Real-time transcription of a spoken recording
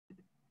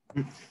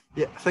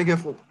Yeah, thank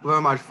you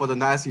very much for the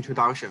nice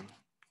introduction.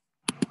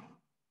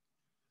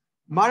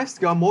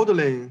 Multiscale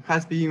modeling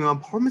has been a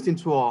promising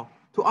tool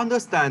to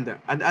understand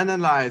and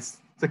analyze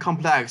the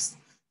complex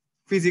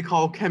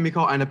physical,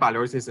 chemical, and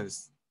biological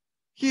systems.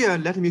 Here,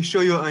 let me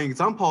show you an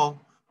example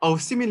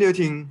of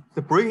simulating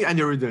the brain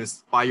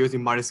aneurysms by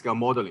using multiscale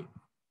modeling.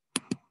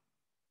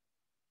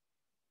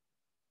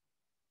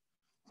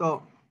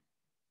 So,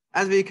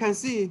 as we can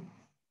see,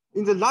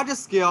 in the larger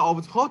scale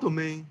of the whole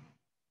domain,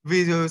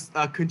 we use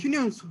a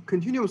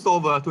continuum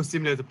solver to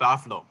simulate the blood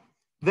flow.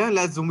 Then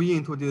let's zoom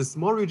into this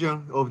small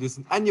region of this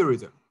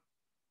aneurysm.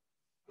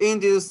 In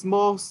this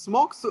small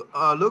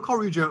local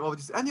region of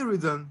this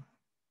aneurysm,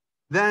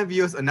 then we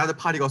use another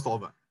particle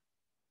solver.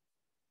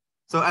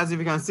 So as you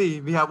can see,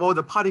 we have all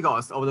the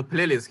particles of the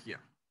platelets here.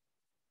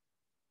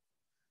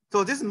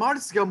 So this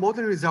multiscale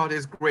modeling result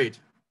is great.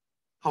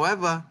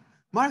 However,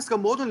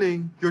 multiscale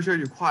modeling usually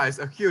requires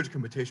a huge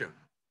computation.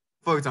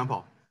 For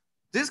example,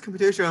 this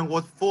computation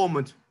was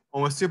formed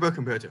on a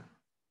supercomputer.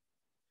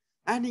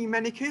 And in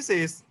many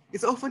cases,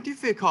 it's often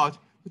difficult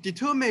to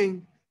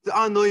determine the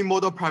unknown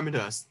model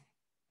parameters.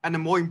 And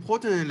more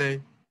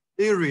importantly,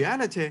 in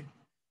reality,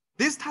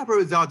 this type of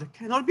result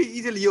cannot be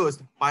easily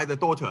used by the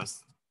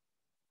doctors.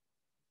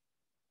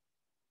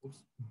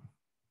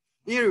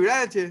 In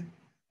reality,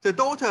 the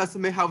doctors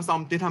may have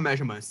some data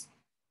measurements,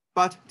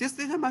 but these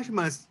data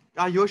measurements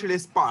are usually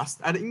sparse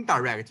and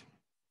indirect.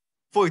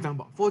 For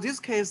example, for this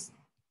case,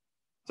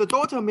 the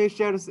doctor may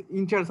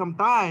inject some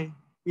dye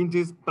in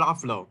this blood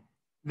flow.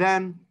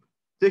 Then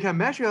they can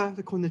measure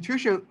the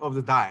concentration of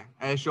the dye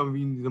as shown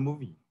in the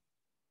movie.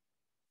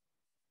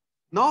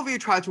 Now we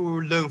try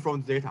to learn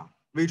from the data.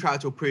 We try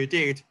to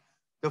predict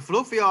the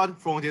flow field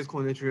from this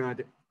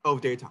concentration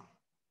of data.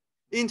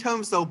 In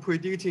terms of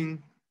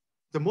predicting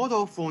the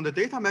model from the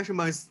data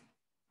measurements,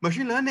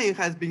 machine learning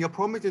has been a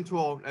promising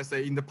tool, let's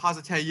say, in the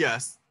past 10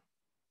 years,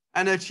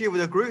 and achieved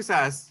a great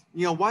success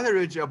in a wide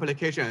range of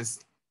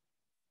applications.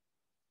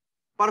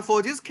 But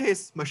for this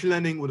case, machine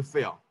learning would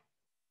fail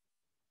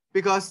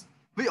because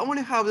we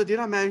only have the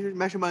data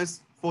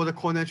measurements for the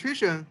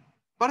concentration,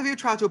 but we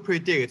try to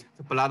predict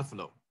the blood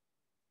flow.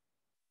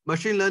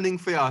 Machine learning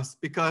fails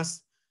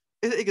because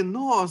it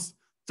ignores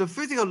the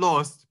physical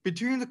laws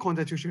between the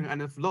concentration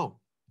and the flow.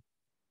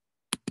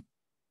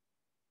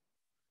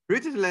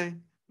 Recently,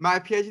 my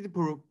PhD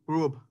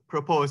group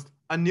proposed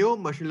a new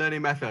machine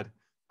learning method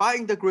by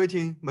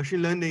integrating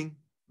machine learning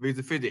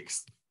with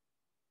physics.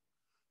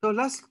 So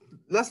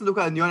let's look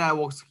at neural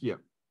networks here.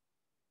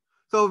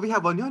 So we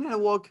have a neural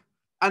network,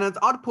 and the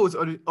outputs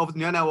of the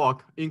neural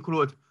network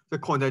include the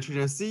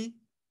concentration C,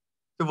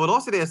 the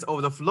velocities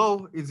of the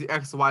flow in the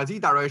XYZ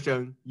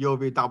direction, U,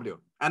 V, W,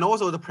 and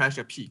also the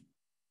pressure P.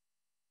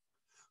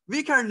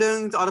 We can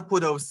learn the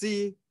output of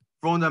C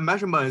from the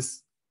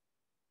measurements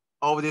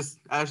of this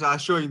as I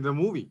show in the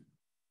movie.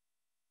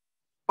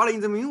 But in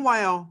the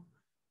meanwhile,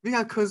 we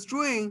can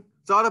constrain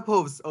the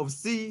outputs of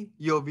C,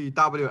 U, V,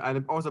 W,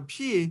 and also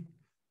P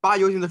by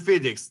using the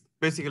physics,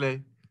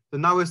 basically the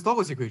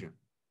Navier-Stokes equation.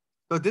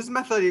 So this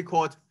method is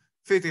called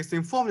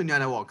physics-informed neural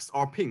networks,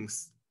 or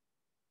PINs.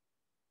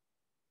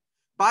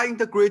 By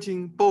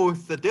integrating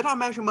both the data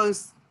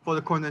measurements for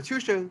the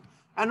concentration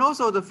and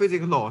also the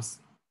physics laws,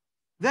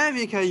 then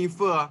we can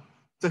infer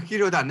the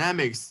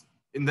hydrodynamics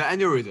in the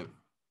aneurysm.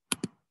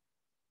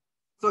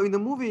 So in the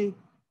movie,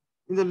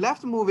 in the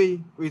left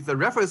movie is the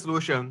reference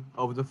solution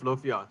of the flow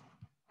field,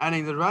 and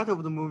in the right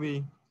of the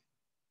movie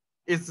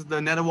is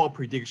the network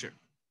prediction.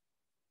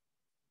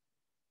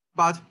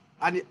 But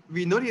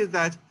we notice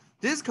that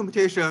this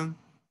computation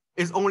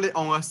is only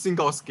on a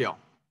single scale.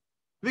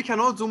 We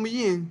cannot zoom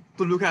in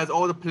to look at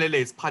all the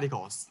platelets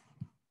particles.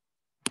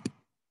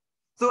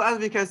 So as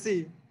we can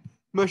see,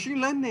 machine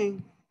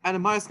learning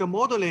and multiscale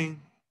modeling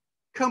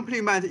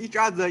complement each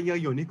other in a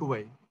unique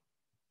way.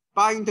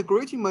 By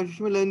integrating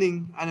machine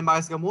learning and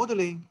multiscale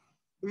modeling,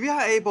 we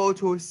are able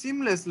to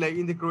seamlessly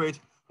integrate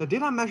the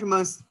data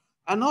measurements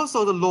and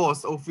also the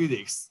laws of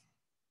physics.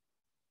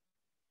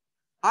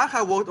 I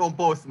have worked on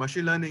both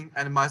machine learning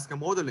and multiscale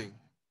modeling.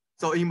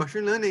 So in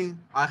machine learning,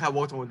 I have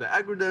worked on the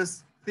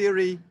algorithms,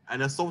 theory,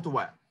 and the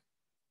software.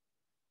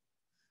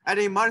 And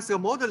in multiscale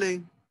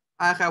modeling,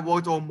 I have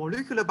worked on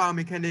molecular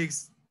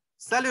biomechanics,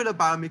 cellular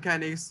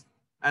biomechanics,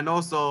 and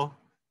also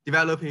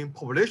developing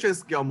population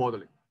scale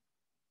modeling.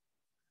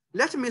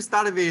 Let me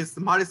start with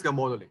multiscale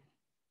modeling,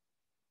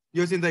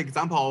 using the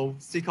example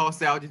of sickle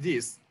cell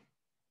disease.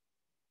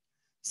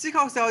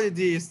 Sickle cell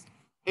disease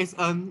is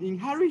an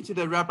inherited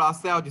red blood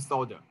cell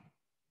disorder.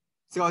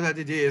 Sickle cell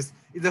disease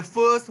is the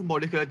first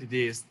molecular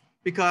disease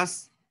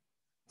because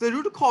the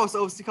root cause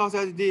of sickle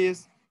cell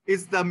disease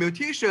is the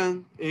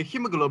mutation in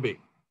hemoglobin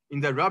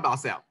in the red blood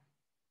cell.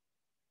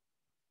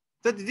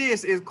 The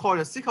disease is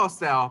called sickle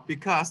cell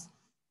because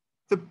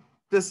the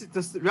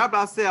red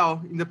blood cell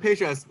in the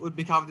patients would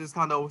become this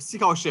kind of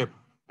sickle shape,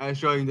 as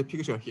shown in the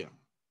picture here.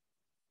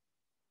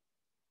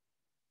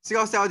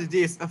 Sickle cell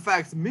disease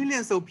affects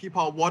millions of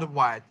people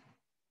worldwide,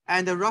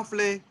 and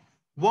roughly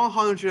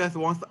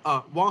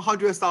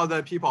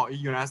 100,000 people in the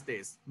United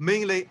States,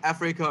 mainly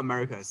African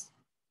Americans,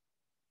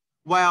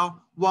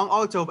 while 1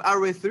 out of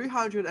every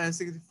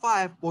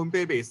 365 born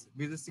babies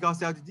with sickle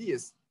cell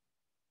disease.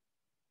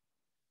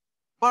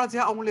 But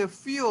there are only a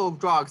few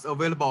drugs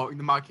available in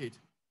the market.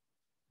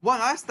 When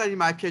I studied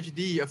my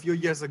PhD a few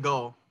years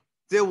ago,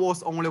 there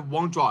was only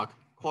one drug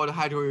called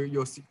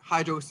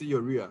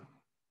hydroxyurea.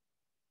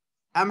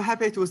 I'm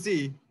happy to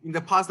see in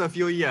the past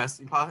few years,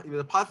 in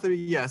the past 3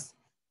 years,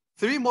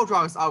 3 more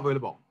drugs are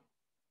available.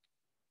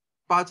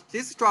 But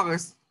these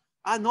drugs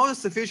are not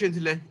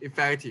sufficiently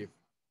effective.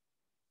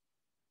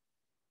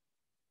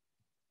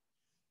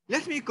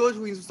 Let me go to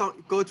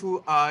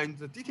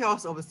the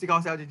details of the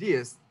sickle cell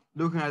disease,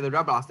 looking at the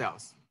red blood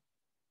cells.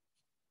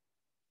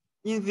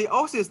 In the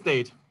oocyte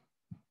state,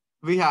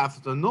 we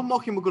have the normal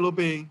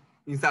hemoglobin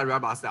inside red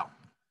blood cell.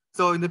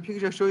 So in the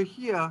picture shown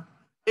here,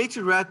 each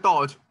red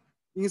dot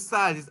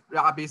inside this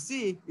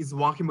RBC is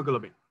 1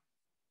 hemoglobin.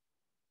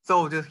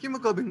 So the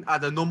hemoglobin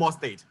at the normal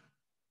state.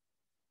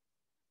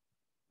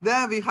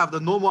 Then we have the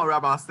normal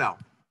red blood cell.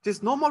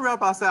 This normal red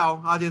blood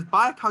cell are this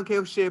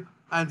biconcave shape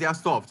and they are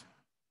soft.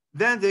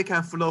 Then they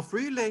can flow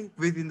freely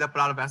within the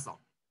blood vessel.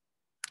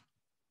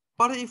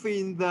 But if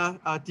in the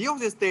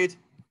deoxygenated state,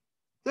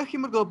 the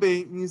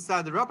hemoglobin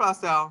inside the red blood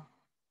cell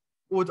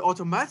would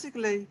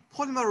automatically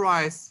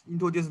polymerize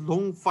into these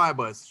long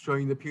fibers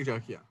shown in the picture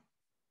here.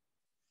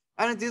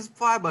 And these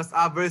fibers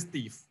are very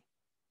stiff.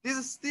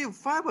 These stiff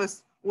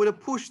fibers would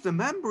push the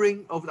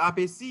membrane of the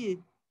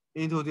RBC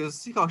into this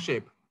sickle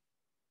shape.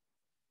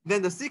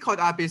 Then the sickled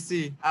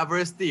RBC are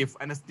very stiff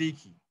and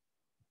sticky.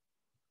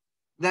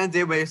 Then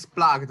they will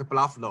block the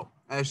blood flow,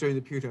 as shown in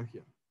the picture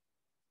here.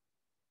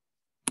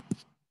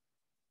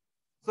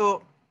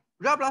 So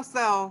red blood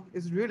cell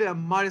is really a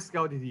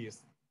multiscale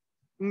disease.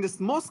 In the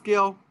small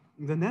scale,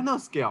 in the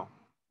nanoscale,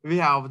 we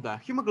have the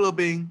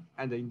hemoglobin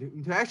and the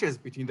interactions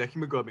between the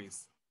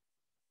hemoglobins.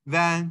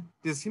 Then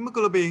this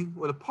hemoglobin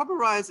will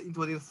polymerize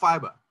into this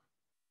fiber.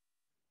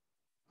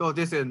 So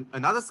this is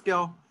another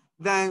scale.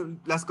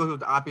 Then let's go to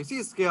the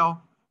RBC scale.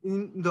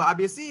 In the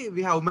RBC,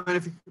 we have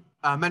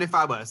many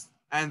fibers,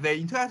 and they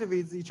interact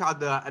with each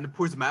other and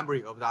push the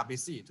membrane of the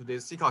RBC to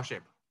this sickle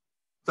shape.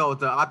 So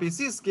the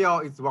RBC scale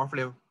is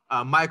roughly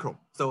micro.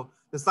 So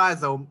the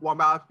size of 1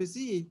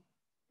 RBC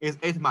is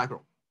 8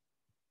 micro.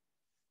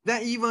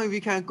 Then even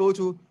we can go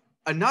to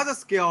another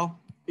scale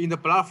in the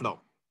blood flow.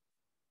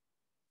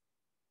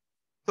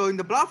 So in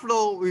the blood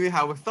flow, we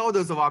have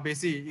thousands of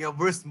RBC in a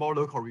very small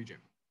local region.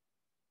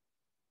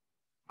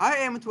 I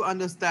aim to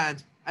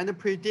understand and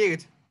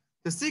predict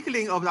the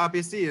cycling of the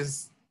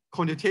RBCs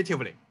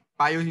quantitatively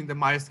by using the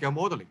multiscale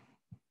modeling.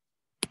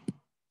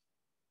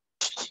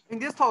 In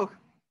this talk,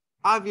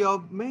 I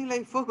will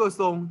mainly focus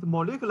on the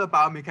molecular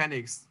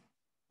biomechanics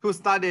to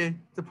study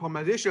the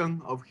polymerization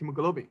of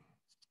hemoglobin.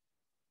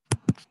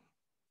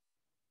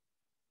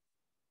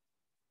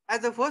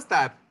 As the first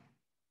step,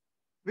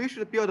 we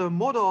should build a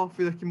model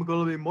for the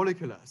hemoglobin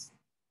molecules.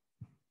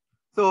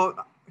 So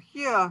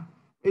here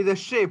is the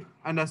shape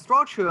and the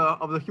structure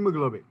of the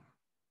hemoglobin.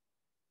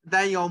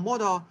 Then in your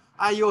model,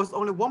 I use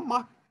only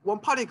one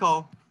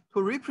particle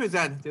to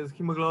represent this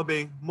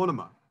hemoglobin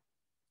monomer.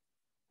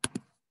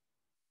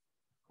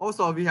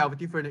 Also, we have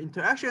different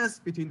interactions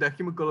between the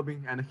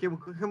hemoglobin and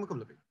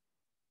hemoglobin.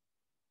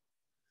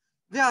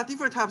 There are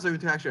different types of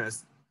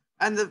interactions,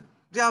 and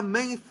there are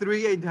mainly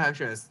 3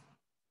 interactions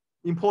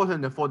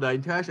important for the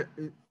interaction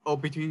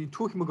between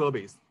 2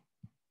 hemoglobins.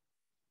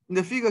 In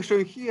the figure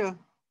shown here,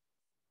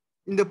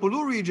 in the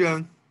blue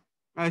region,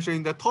 actually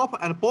in the top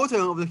and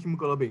bottom of the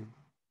hemoglobin,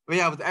 we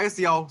have the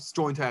axial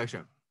strong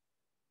interaction.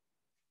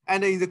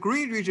 And in the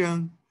green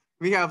region,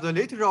 we have the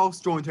lateral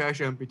strong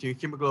interaction between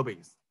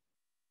hemoglobins.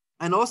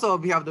 And also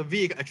we have the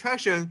weak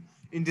attraction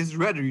in this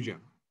red region.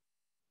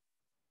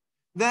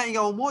 Then in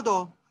our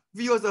model,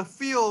 we use a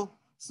few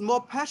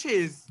small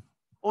patches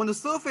on the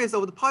surface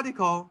of the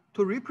particle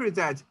to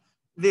represent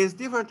these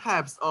different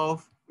types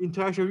of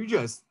interaction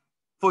regions.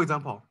 For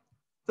example,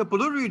 the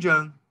blue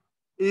region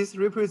is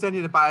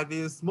represented by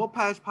this small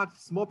patch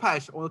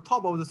on the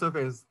top of the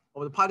surface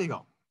of the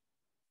particle.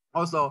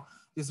 Also,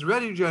 this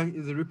red region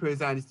is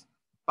represented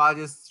by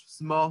this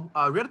small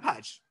red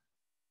patch.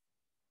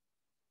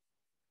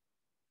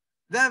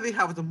 Then we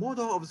have the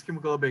model of the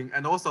hemoglobin,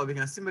 and also we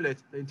can simulate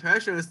the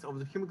interactions of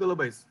the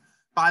hemoglobins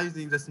by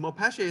using the small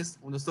patches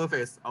on the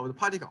surface of the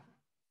particle.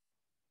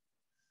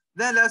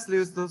 Then let's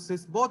use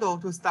this model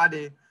to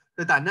study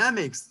the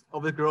dynamics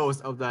of the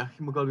growth of the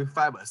hemoglobin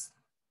fibers.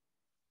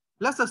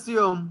 Let's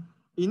assume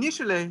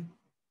initially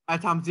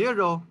at time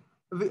 0,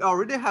 we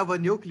already have a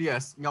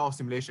nucleus in our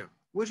simulation,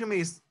 which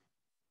means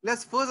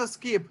let's further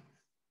skip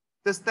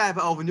the step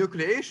of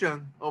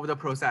nucleation of the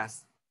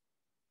process.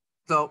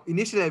 So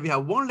initially we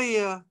have 1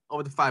 layer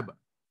of the fiber.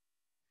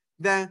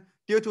 Then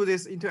due to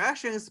these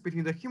interactions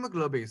between the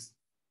hemoglobins,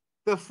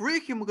 the free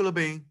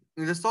hemoglobin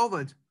in the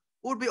solvent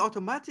would be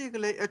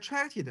automatically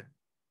attracted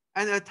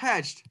and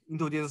attached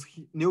into this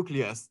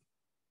nucleus.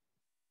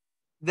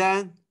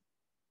 Then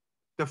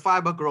the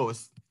fiber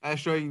grows, as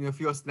shown in a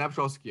few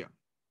snapshots here.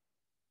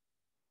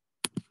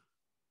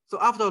 So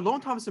after a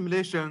long-term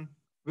simulation,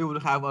 we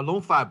would have a long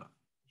fiber,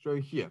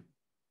 shown here.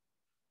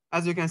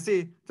 As you can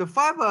see, the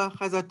fiber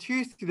has a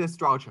twisted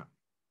structure.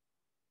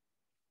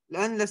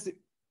 And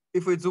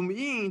if we zoom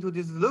in into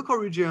this local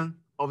region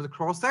of the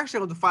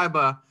cross-section of the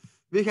fiber,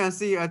 we can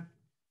see a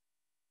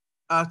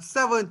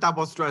 7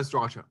 double-strand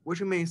structure,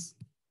 which means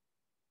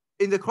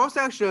in the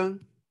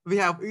cross-section, we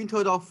have in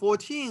total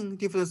 14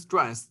 different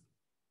strands,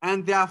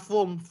 and they are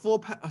formed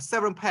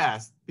 7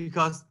 pairs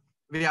because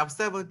we have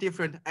 7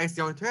 different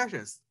axial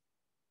interactions.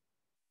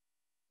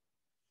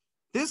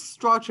 This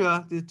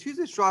structure, the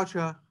twisted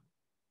structure,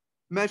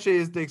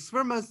 matches the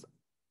experiments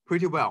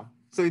pretty well.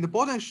 So in the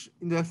bottom,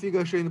 in the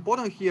figure shown in the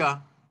bottom here,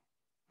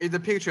 is the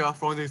picture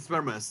from the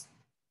experiments.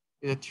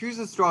 In the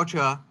twisted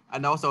structure,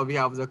 and also we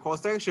have the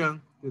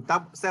cross-section,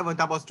 the 7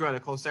 double-strand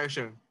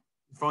cross-section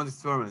from the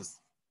experiments.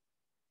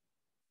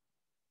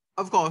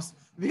 Of course,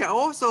 we can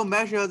also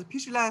measure the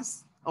pitch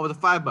length of the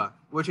fiber,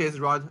 which is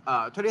around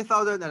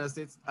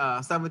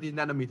 20,070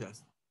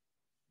 nanometers.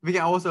 We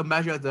can also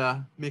measure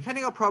the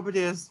mechanical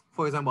properties,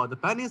 for example, the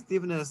bending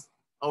stiffness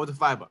of the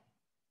fiber,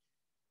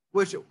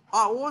 which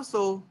are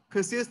also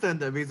consistent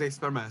with the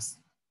experiments.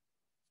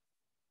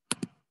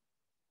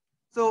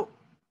 So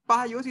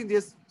by using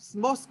this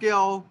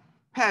small-scale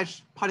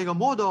patch particle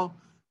model,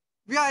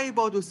 we are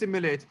able to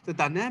simulate the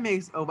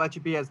dynamics of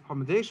HBS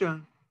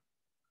polymerization.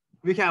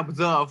 We can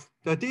observe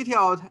the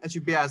detailed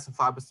HBS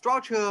fiber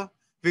structure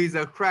with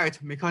the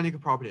correct mechanical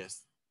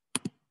properties.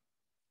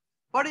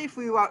 But if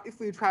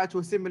we try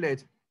to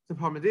simulate the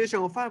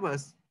polymerization of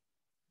fibers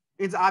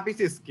in the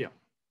RBC scale,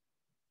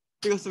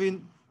 because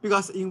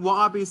in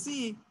one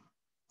RBC,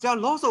 there are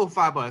lots of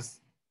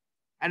fibers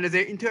and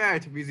they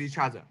interact with each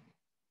other.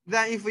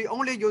 Then if we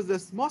only use the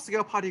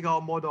small-scale particle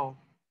model,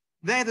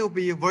 then it will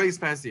be very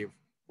expensive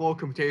for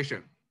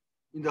computation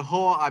in the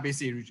whole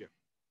RBC region.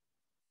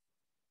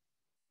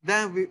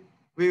 Then we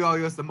will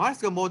use the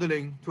multiscale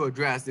modeling to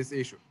address this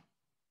issue.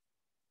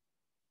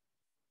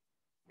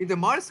 In the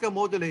multiscale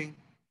modeling,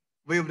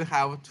 we would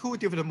have 2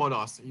 different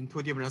models in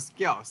 2 different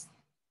scales.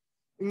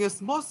 In a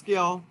small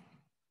scale,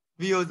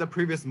 we use the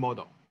previous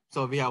model.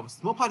 So we have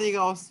small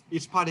particles,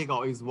 each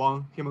particle is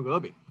 1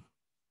 hemoglobin.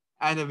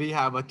 And we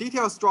have a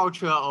detailed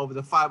structure of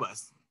the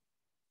fibers.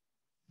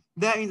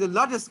 Then in the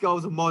larger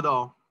scale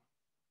model,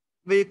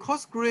 we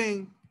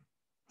cross-screen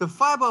the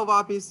fiber of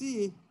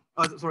RBC,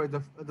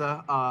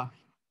 the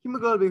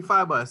hemoglobin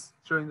fibers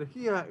shown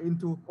here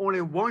into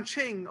only 1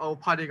 chain of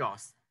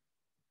particles.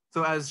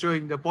 So as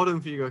showing the bottom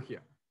figure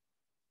here.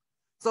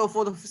 So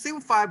for the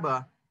same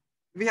fiber,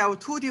 we have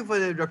 2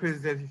 different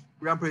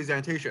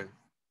representations.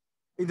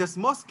 In the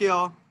small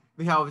scale,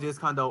 we have this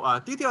kind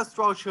of detailed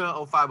structure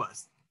of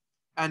fibers.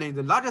 And in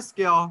the larger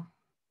scale,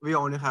 we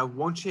only have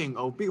 1 chain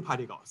of big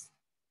particles.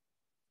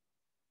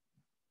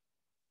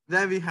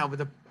 Then we have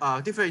the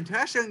different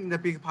interaction in the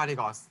big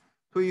particles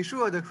to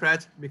ensure the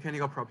correct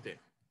mechanical property,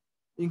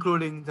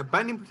 including the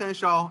bending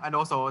potential and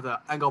also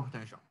the angle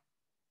potential.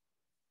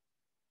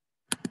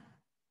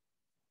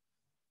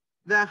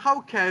 Then how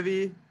can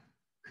we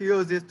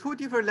use these 2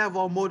 different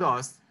level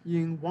models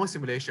in one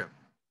simulation?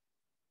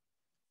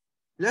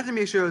 Let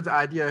me show you the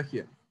idea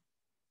here.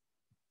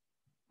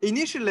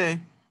 Initially,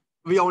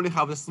 we only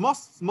have the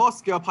small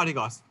scale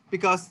particles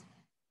because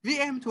we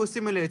aim to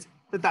simulate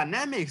the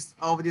dynamics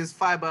of this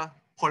fiber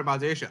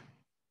polymerization.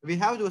 We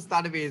have to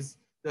start with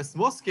the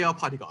small scale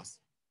particles.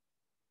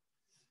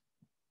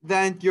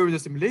 Then during the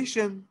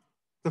simulation,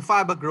 the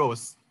fiber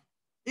grows.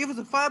 If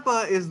the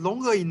fiber is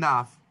longer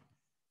enough,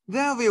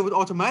 then we would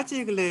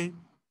automatically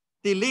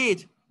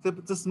delete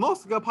the small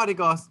scale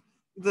particles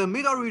in the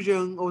middle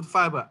region of the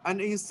fiber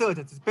and insert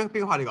the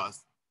big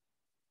particles.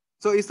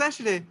 So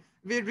essentially,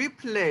 we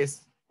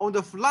replace on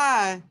the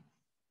fly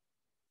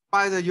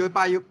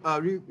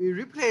we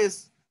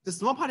replace the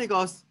small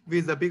particles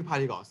with the big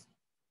particles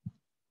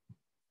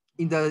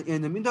in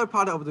the middle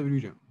part of the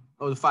region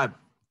of the fiber.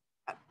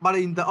 But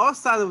in the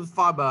outside of the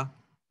fiber,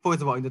 for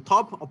example, in the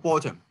top or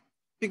bottom,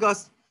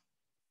 because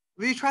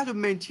we try to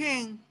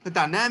maintain the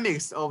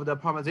dynamics of the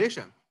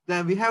polymerization,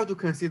 then we have to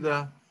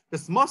consider the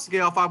small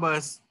scale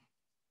fibers,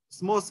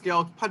 small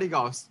scale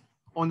particles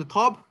on the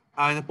top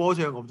and the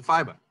bottom of the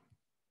fiber.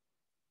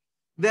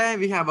 Then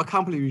we have a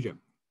complete region.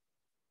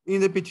 In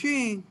the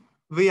between,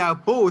 we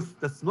have both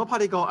the small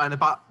particle and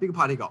the big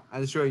particle,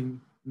 as shown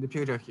in the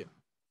picture here.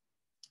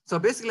 So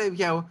basically, we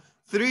have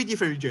 3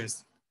 different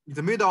regions. In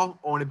the middle,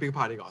 only big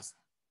particles.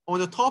 On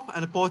the top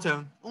and the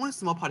bottom, only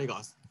small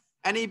particles.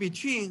 And in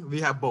between, we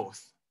have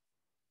both.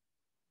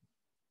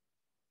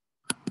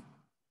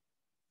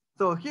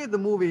 So here's the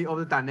movie of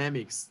the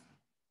dynamics.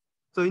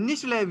 So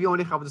initially, we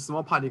only have the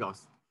small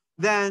particles.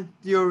 Then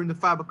during the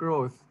fiber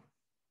growth,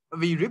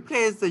 we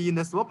replace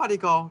the small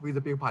particle with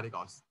the big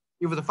particles.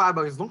 If the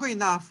fiber is longer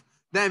enough,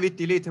 then we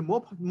delete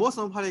more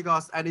small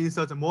particles and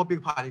insert more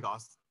big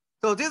particles.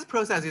 So this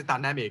process is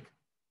dynamic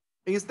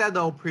instead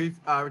of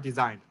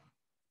pre-designed.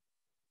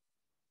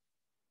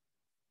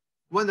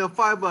 When the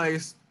fiber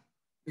is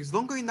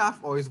longer enough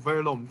or is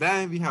very long,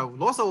 then we have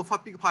lots of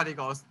big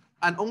particles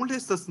and only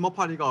the small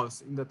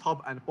particles in the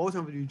top and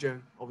bottom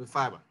region of the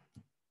fiber.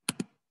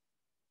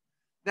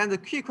 Then the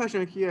key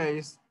question here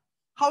is,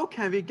 how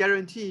can we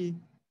guarantee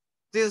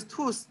these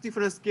two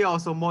different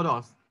scales of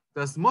models,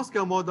 the small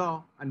scale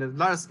model and the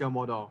large scale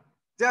model,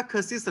 they are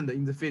consistent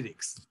in the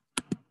physics?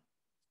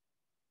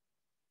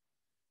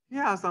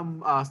 Here are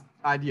some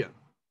ideas.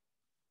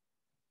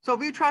 So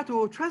we try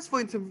to transfer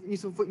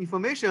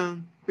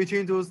information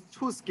between those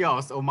two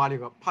scales of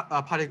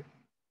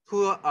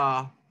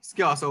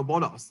scales of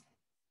models.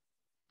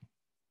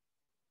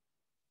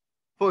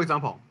 For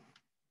example,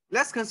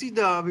 let's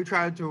consider we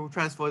try to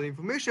transfer the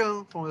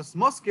information from the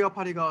small scale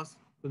particles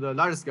to the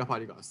large scale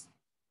particles.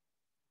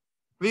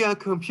 We can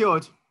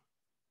compute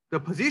the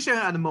position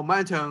and the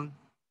momentum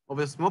of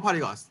the small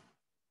particles.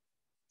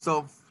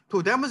 So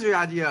to demonstrate the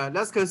idea,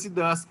 let's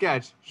consider a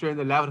sketch showing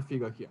the left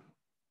figure here.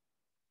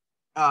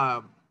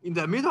 In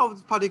the middle of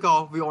the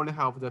particle, we only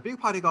have the big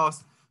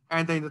particles,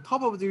 and then in the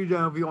top of the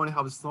region, we only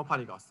have the small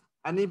particles.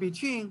 And in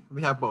between,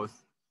 we have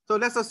both. So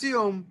let's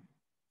assume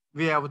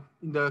we have,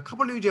 in the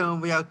coupled region,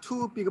 we have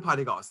two big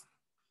particles.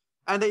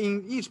 And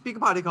in each big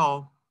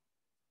particle,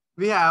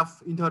 we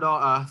have in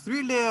total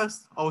 3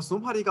 layers of small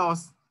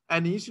particles,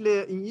 and in each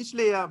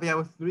layer, we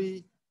have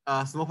 3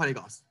 small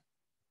particles.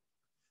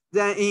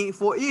 Then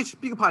for each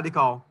big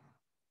particle,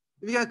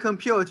 we can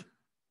compute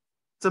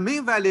the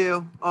mean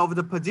value of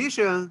the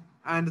position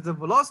and the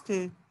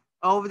velocity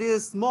of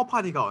these small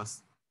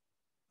particles.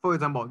 For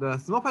example, the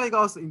small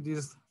particles in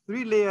these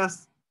 3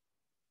 layers.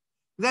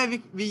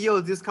 Then we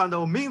use this kind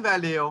of mean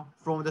value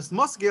from the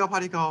small scale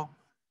particle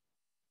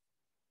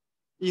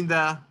in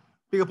the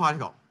big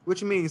particle,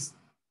 which means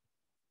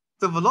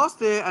the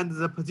velocity and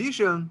the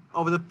position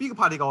of the big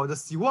particle, the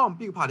C1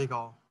 big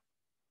particle,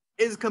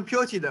 is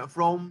computed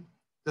from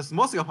the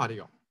small scale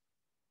particle.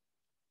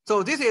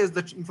 So this is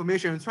the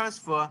information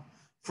transfer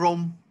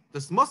from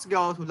the small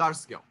scale to large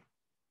scale.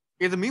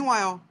 In the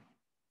meanwhile,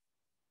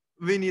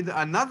 we need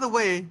another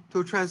way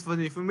to transfer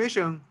the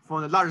information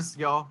from the large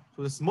scale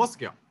to the small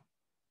scale.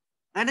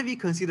 And we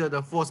consider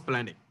the force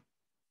blending.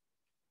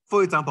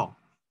 For example,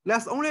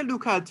 let's only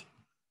look at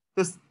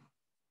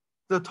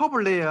the top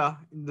layer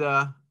in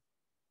the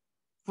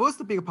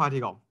first big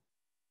particle,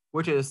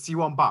 which is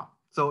C1 bar.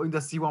 So in the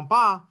C1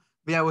 bar,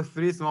 we have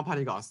 3 small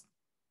particles.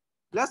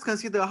 Let's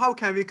consider how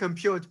can we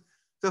compute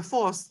the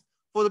force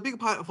for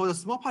the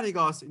small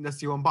particles in the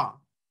C1 bar.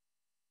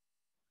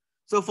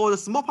 So for the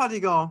small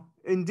particle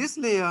in this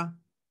layer,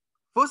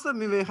 first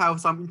we will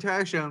have some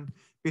interaction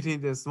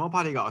between the small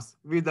particles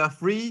with the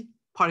free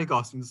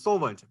particles in the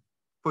solvent.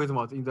 For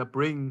example, in the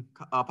brine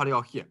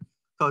particle here.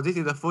 So this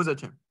is the first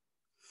term.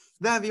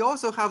 Then we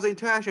also have the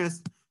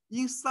interactions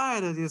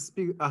inside this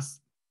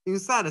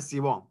inside the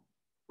C1,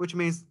 which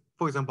means,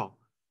 for example,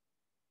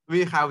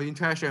 we have the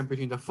interaction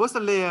between the first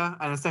layer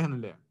and the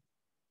second layer.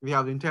 We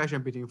have the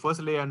interaction between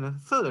first layer and the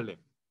third layer.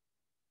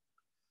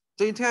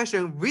 The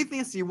interaction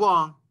within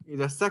C1 is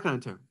the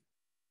second term.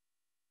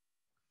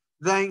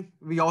 Then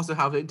we also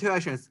have the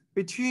interactions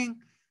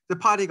between the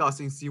particles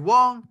in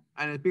C1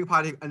 and the big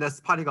particle and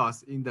the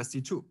particles in the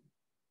C2.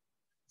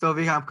 So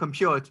we can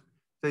compute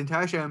the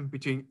interaction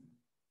between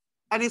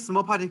any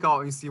small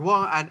particle in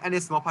C1 and any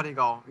small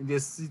particle in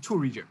this C2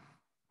 region,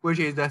 which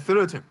is the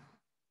third term.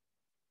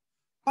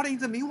 But in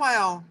the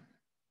meanwhile,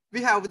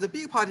 we have the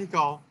big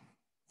particle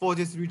for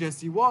this region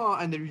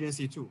C1 and the region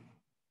C2.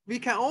 We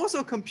can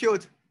also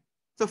compute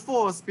the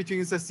force between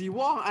the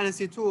C1 and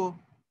the C2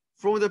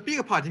 from the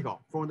big particle,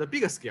 from the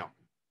bigger scale,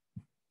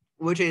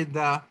 which is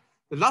the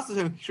last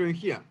term shown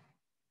here.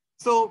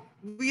 So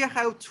we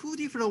have 2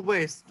 different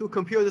ways to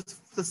compute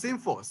the same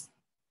force.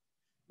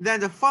 Then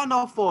the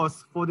final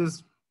force for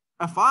this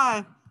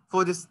Fi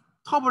for this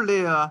top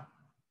layer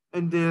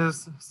in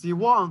this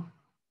C1,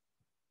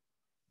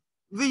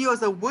 we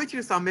use a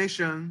weighted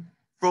summation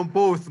from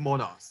both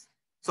models.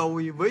 So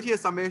we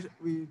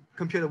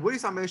compute the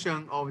weighted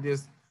summation of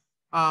this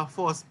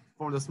force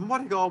from the small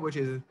particle, which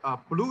is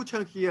blue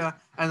term here,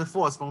 and the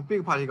force from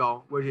big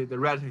particle, which is the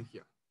red term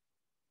here.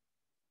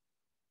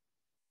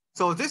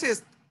 So this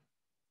is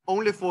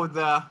only for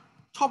the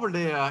top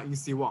layer in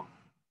C1.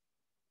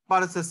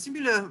 But it's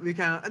similar, we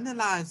can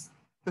analyze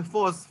the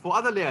force for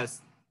other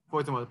layers, for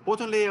example, the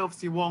bottom layer of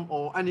C1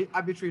 or any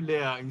arbitrary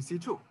layer in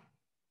C2.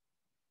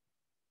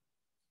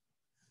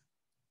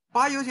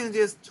 By using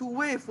this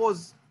 2-way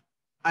force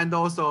and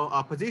also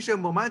position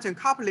momentum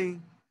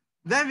coupling,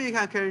 then we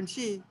can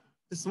guarantee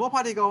the small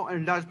particle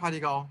and large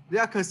particle, they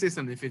are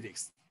consistent in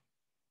physics.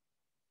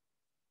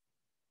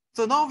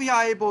 So now we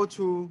are able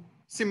to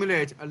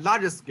simulate a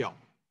larger scale,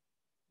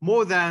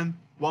 more than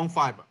 1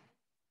 fiber.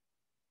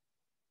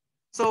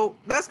 So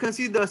let's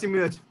consider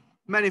simulate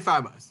many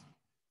fibers.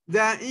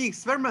 Then in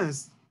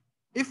experiments,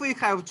 if we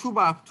have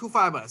two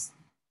fibers,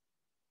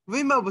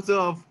 we may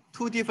observe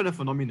 2 different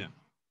phenomena.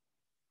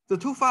 The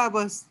 2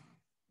 fibers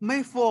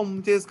may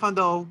form this kind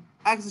of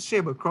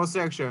X-shaped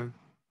cross-section,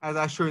 as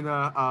I show in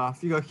the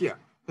figure here.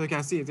 So you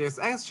can see this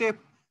X-shaped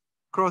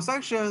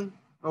cross-section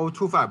of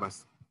 2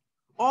 fibers.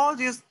 All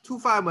these 2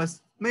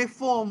 fibers may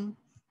form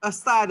a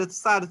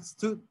side-to-side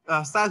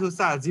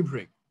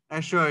zippering,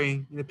 as shown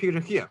in the picture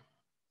here.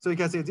 So you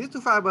can see these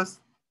two fibers,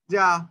 they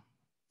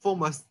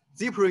form a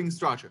zippering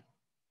structure.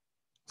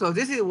 So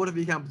this is what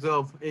we can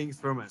observe in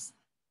experiments.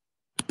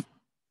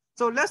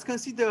 So let's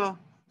consider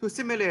to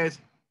simulate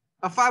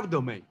a fiber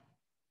domain.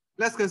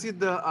 Let's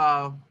consider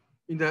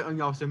in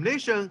our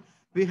simulation,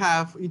 we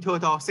have in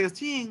total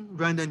 16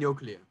 random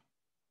nuclei,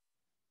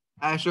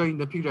 as shown in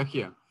the picture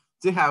here.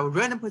 They have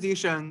random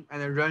position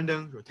and a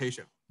random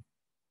rotation.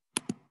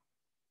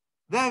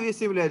 Then we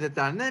simulate the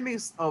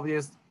dynamics of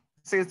these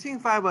 16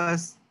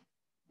 fibers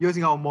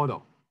using our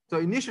model. So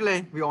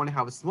initially, we only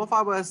have small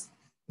fibers,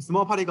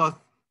 small particles.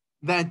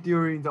 Then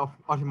during the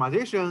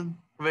optimization,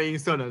 we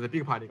insert the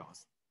big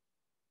particles.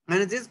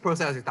 And this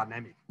process is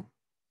dynamic.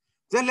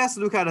 Then let's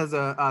look at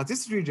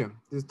this region,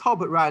 this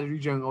top right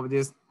region of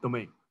this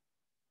domain.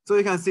 So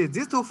you can see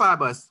these two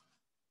fibers,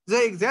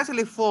 they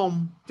exactly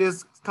form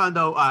this kind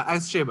of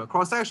X-shaped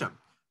cross-section.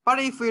 But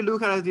if we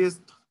look at this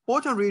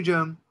bottom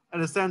region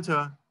at the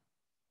center,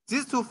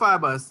 these two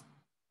fibers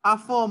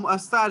form a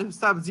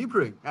side-to-side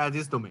zippering at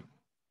this domain.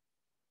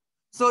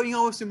 So in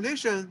our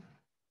simulation,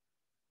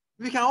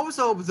 we can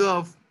also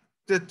observe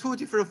the two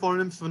different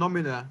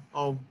phenomena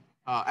of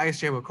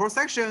X-shaped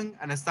cross-section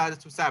and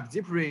side-to-side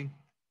zippering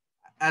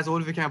as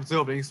what we can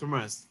observe in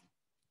experiments.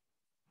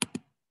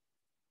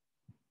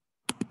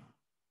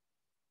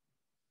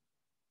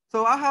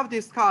 So I have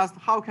discussed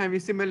how can we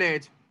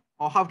simulate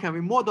or how can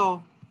we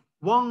model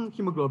one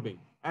hemoglobin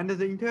and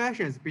the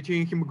interactions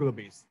between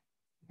hemoglobins.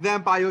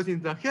 Then by using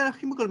the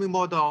hemoglobin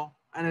model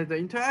and the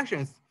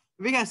interactions,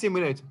 we can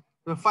simulate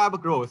the fiber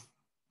growth,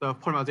 the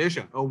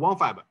polymerization of one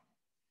fiber.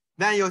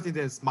 Then using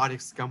this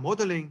multiscale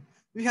modeling,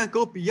 we can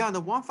go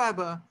beyond one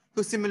fiber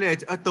to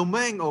simulate a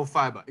domain of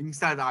fiber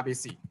inside the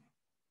RBC.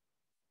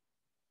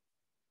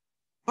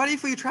 But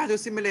if we try to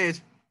simulate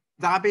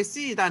the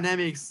RBC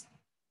dynamics,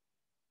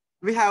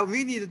 we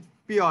need to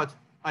build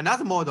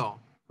another model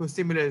to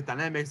simulate the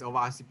dynamics of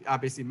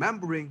RBC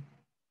membrane.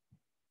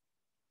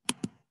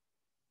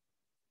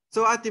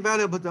 So I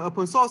developed the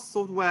open source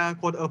software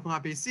called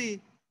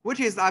OpenRBC, which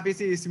is the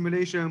RBC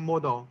simulation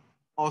model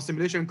or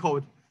simulation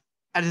code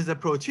at the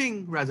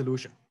protein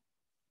resolution.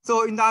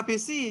 So in the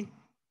RBC,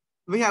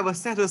 we have a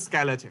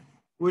cytoskeleton,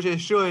 which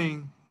is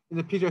showing in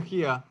the picture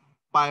here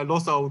by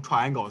lots of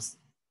triangles.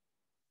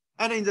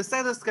 And in the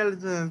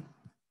cytoskeleton,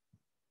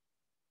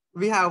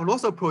 we have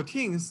lots of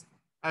proteins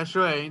as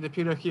shown in the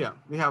picture here.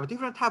 We have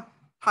different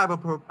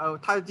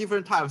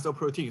different types of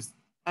proteins.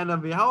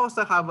 And we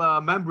also have a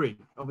membrane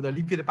of the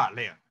lipid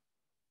bilayer.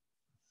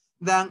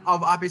 Then our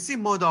RBC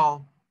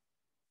model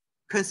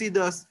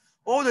considers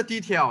all the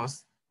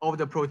details of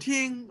the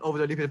protein of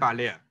the lipid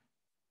bilayer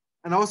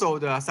and also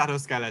the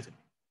cytoskeleton.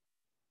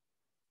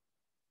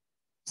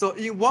 So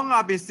in one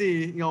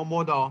RBC in our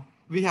model,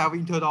 we have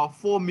in total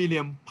 4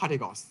 million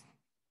particles.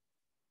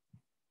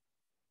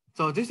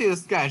 So this is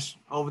a sketch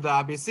of the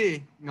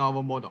RBC in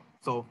our model.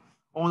 So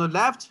on the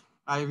left,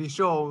 we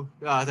show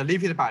the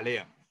lipid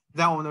bilayer.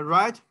 Then on the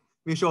right,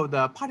 we show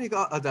the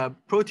the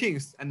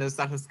proteins and the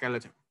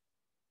cytoskeleton.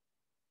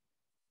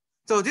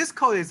 So this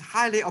code is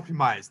highly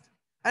optimized,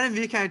 and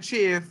we can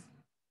achieve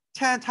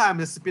 10 times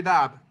the speed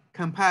up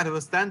compared to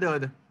a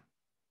standard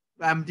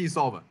MD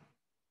solver.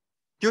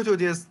 Due to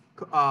this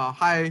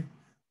high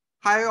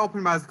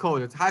optimized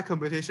code, high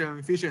computation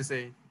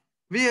efficiency,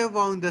 we have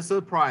won the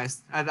third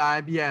prize at the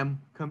IBiM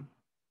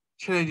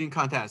challenging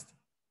contest.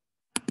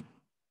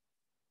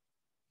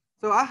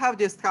 So I have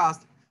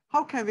discussed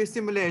how can we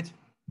simulate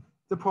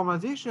the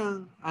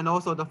polymerization and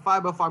also the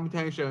fiber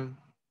fragmentation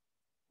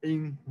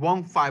in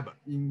one fiber,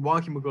 in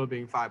one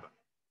hemoglobin fiber.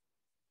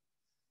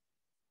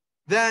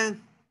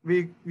 Then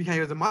we can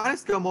use the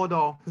multiscale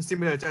model to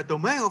simulate a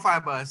domain of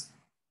fibers.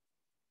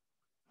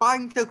 By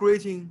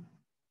integrating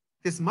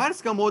this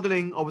multiscale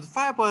modeling of the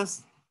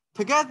fibers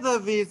together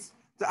with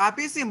the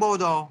RBC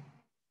model,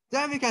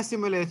 then we can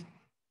simulate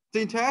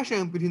the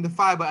interaction between the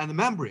fiber and the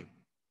membrane,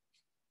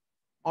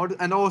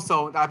 and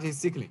also the RBC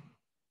cycling.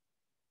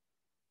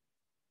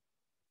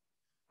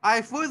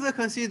 I further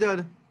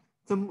considered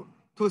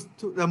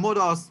the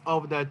models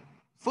of the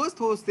first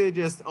two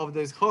stages of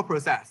this whole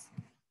process,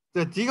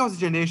 the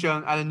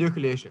deoxygenation and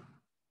nucleation.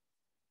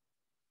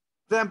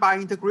 Then by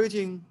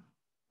integrating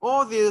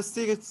all these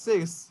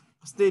six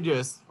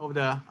stages of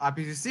the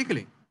RBC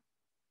cycling,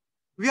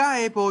 we are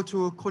able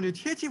to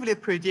quantitatively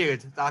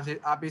predict the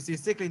RBC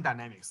cycling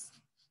dynamics.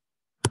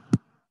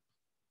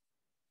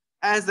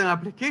 As an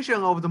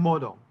application of the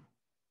model,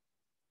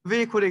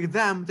 we could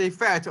examine the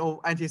effect of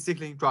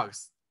anti-cycling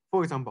drugs.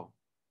 For example,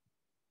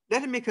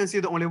 let me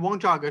consider only one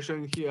drug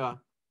shown here.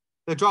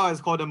 The drug is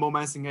called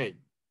Multiscale A.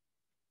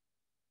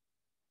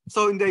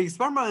 So in the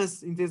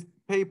experiments in this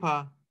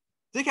paper,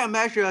 they can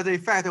measure the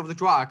effect of the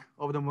drug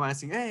of the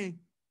Multiscale A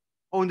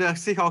on the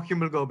cycle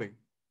hemoglobin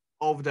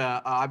of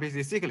the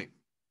RBC cycling.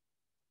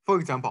 For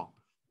example,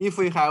 if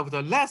we have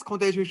the less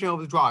concentration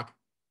of the drug,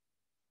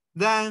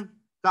 then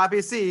the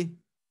RBC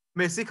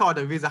may cycle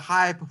with a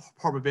high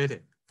probability.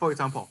 For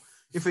example,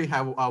 if we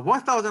have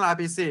 1,000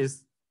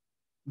 RBCs,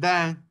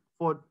 then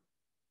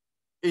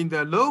in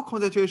the low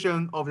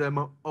concentration of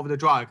the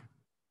drug.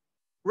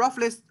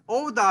 Roughly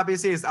all the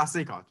RBCs are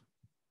cycled.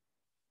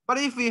 But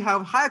if we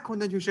have high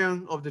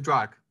concentration of the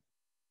drug,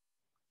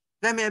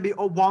 then maybe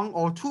one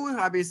or two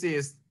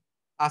RBCs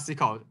are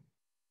cycled.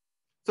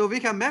 So we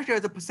can measure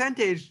the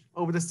percentage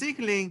of the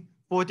cycling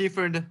for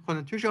different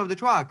concentration of the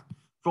drug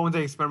from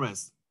the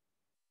experiments.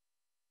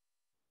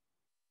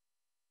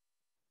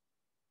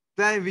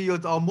 Then we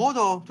use our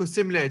model to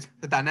simulate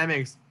the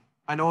dynamics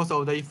and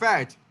also the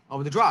effect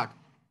of the drug.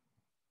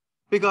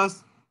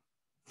 Because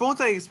from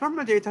the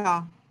experiment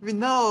data, we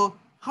know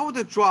how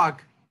the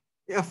drug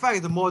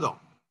affects the model.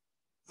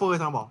 For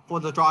example, for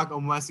the drug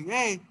of medicine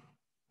A,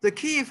 the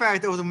key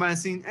effect of the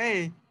medicine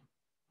A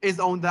is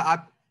on the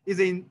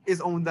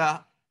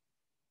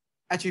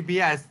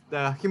HbS,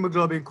 the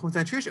hemoglobin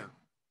concentration.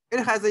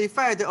 It has the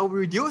effect of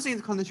reducing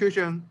the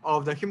concentration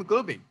of the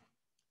hemoglobin.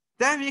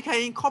 Then we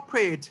can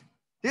incorporate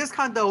this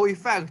kind of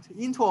effect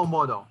into our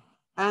model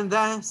and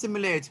then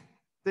simulate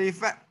the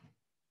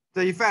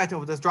effect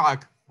of the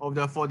drug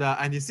for the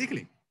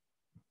anticycline.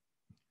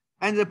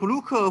 And the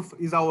blue curve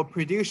is our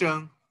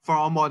prediction for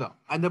our model,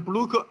 and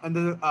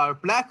the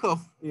black curve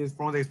is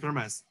from the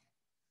experiments.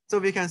 So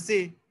we can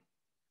see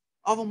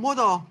our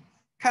model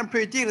can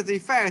predict the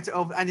effect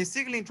of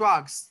anticycline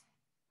drugs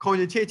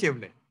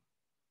quantitatively.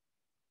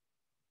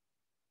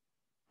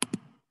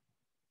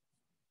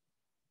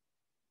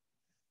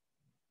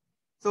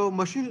 So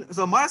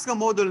Multiscale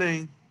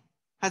modeling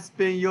has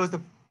been used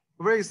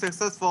very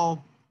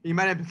successful in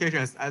many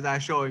applications, as I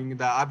show in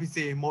the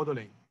RBC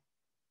modeling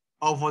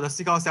for the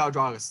sickle cell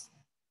drugs.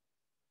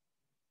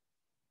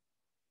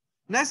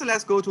 Next,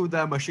 let's go to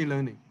the machine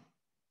learning.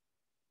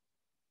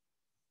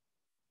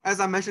 As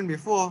I mentioned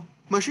before,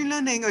 machine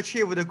learning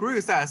achieved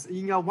great success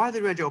in a wide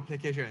range of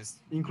applications,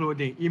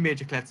 including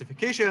image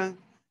classification,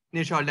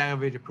 natural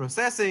language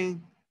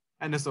processing,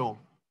 and so on.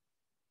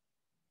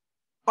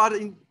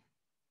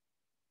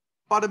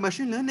 But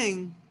machine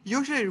learning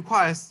usually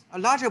requires a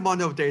large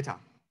amount of data.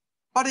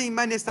 But in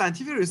many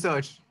scientific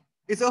research,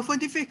 it's often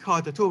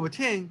difficult to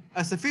obtain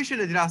a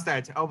sufficient data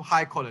set of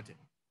high quality.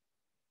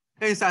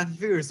 In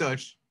scientific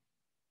research,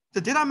 the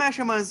data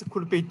measurements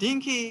could be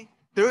dinky,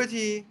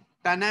 dirty,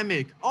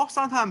 dynamic, or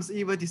sometimes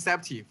even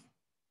deceptive.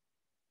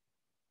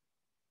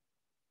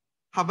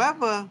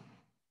 However,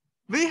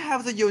 we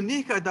have the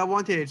unique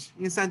advantage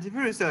in scientific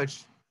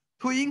research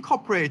to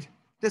incorporate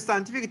the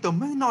scientific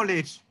domain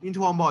knowledge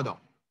into our model,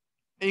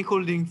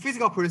 including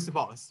physical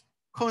principles,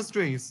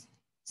 constraints,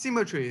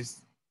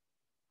 symmetries,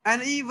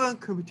 and even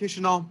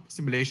computational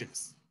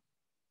simulations.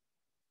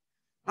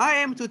 I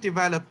aim to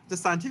develop the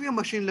scientific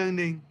machine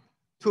learning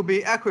to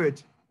be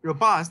accurate,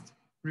 robust,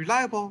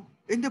 reliable,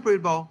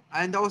 interpretable,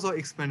 and also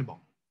explainable.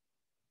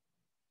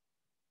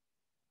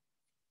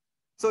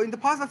 So in the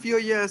past few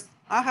years,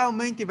 I have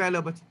mainly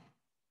developed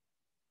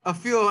a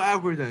few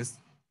algorithms.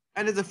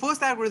 And the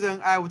first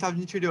algorithm I would have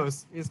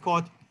introduced is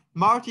called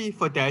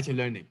multi-fidelity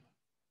learning.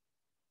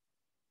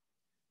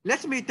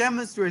 Let me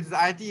demonstrate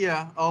the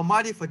idea of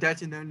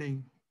multi-fidelity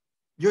learning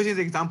using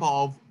the example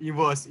of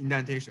inverse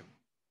indentation.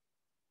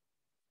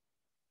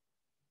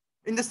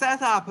 In the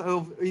setup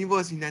of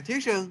inverse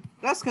indentation,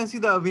 let's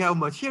consider we have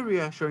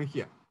material shown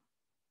here.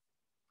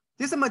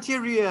 This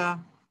material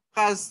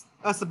has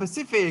a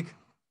specific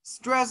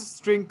stress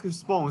strain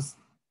response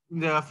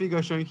in the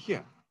figure shown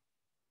here.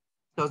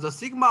 So the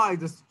sigma is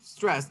the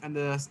stress and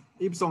the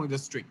epsilon is the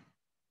strain.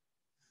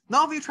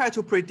 Now we try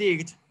to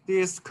predict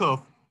this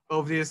curve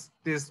of this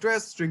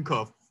stress strain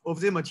curve of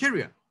the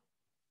material.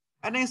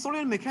 And in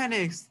solid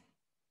mechanics,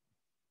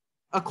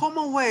 a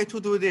common way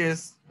to do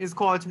this is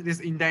called this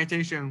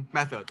indentation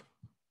method.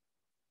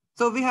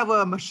 So we have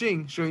a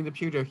machine showing the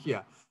picture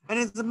here.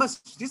 And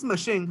this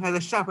machine has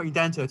a sharp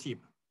indenter tip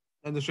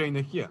and showing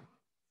it here.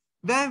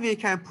 Then we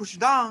can push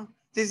down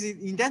this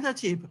indenter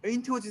tip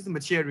into this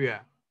material.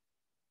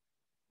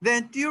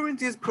 Then during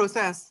this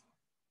process,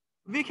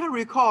 we can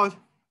record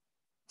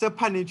the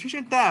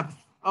penetration depth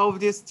of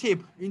this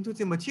tip into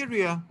the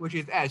material, which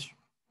is H,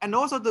 and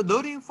also the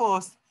loading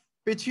force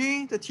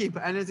between the tip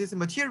and this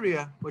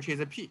material, which is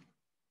a P.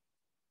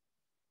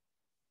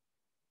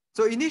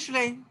 So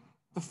initially,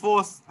 the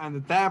force and the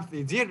depth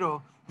is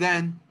 0.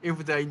 Then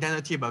if the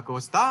indenter tip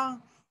goes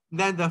down,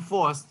 then the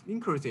force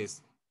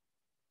increases.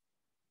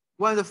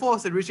 When the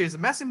force reaches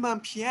maximum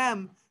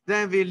PM,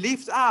 then we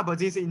lift up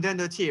this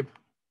indenter tip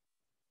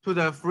to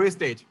the free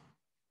state.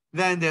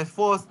 Then the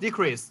force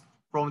decreases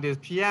from this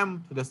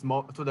PM to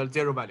the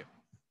 0 value.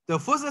 The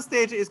first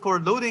stage is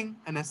called loading,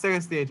 and the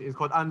second stage is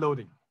called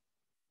unloading.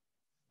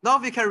 Now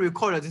we can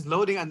record this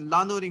loading and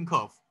unloading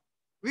curve.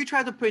 We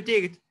try to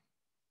predict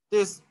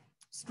this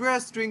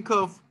stress strain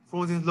curve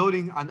from this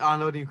loading and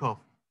unloading curve.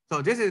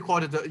 So this is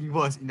called the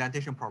inverse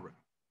indentation problem.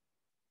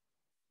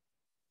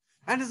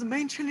 And the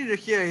main challenge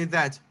here is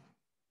that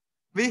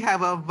we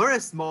have a very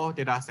small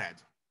data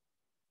set.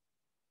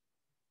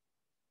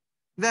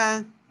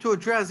 Then to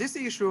address this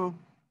issue,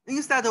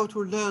 instead of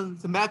to learn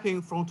the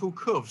mapping from two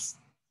curves,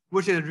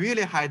 which is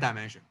really high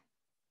dimension,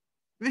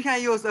 we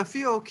can use a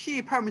few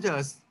key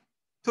parameters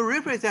To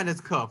represent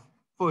this curve,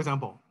 for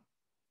example,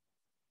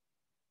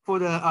 for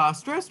the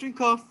straight string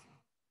curve,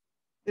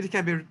 it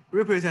can be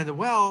represented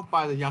well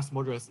by the Young's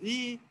modulus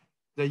E,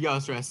 the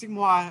Young's stress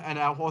sigma y, and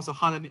also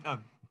handling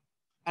M.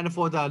 And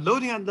for the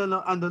loading and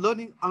the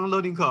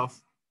unloading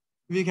curve,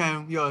 we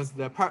can use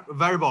the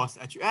variables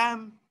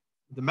HM,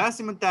 the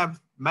maximum depth,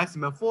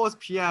 maximum force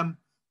PM,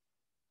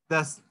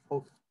 the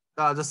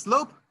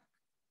slope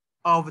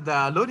of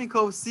the loading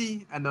curve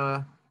C, and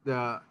also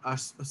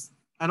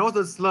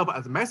the slope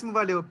at the maximum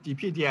value of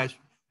dp dh,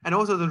 and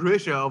also the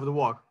ratio of the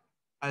work,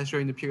 as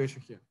shown in the picture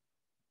here.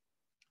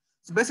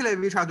 So basically,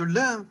 we try to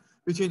learn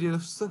between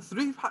these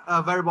three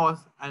variables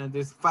and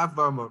these five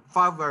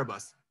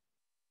variables,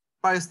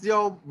 but it's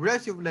still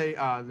relatively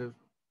the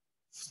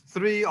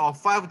 3 or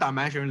 5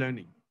 dimension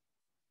learning.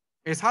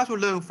 It's hard to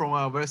learn from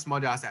a very small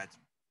data set.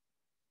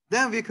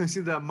 Then we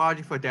consider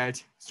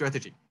multi-fidelity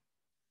strategy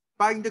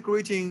by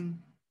integrating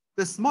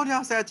the small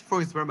data set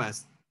from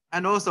experiments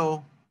and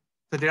also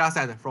the data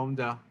set from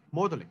the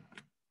modeling.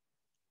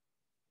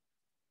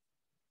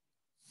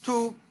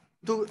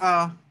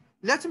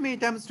 Let me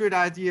demonstrate the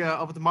idea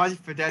of the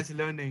multi-fidelity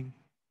learning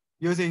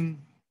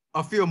using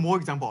a few more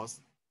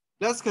examples.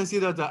 Let's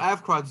consider the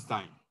aircraft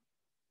design.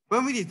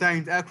 When we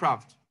design the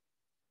aircraft,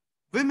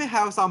 we may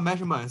have some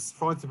measurements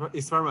from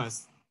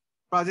experiments,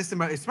 but this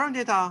experiment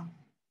data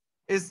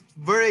is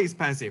very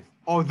expensive,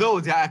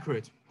 although they are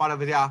accurate, but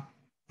they are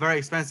very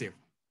expensive.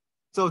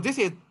 So this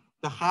is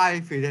the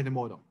high fidelity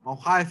model or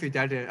high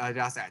fidelity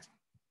data set.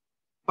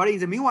 But in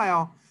the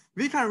meanwhile,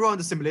 we can run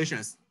the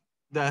simulations,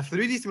 the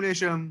 3D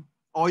simulation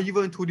or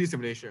even 2D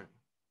simulation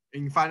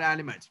in finite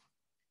element.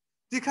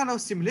 This kind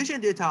of simulation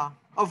data,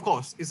 of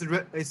course,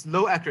 is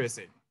low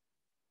accuracy.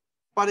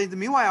 But in the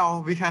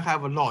meanwhile, we can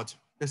have a lot.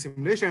 The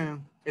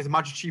simulation is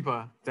much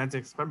cheaper than the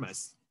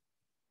experiments.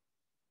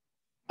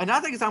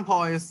 Another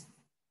example is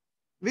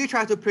we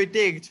try to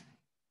predict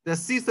the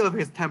sea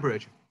surface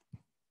temperature.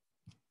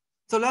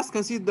 So let's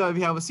consider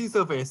we have a sea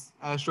surface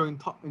as shown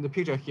in the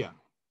picture here.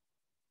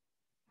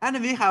 And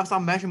we have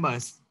some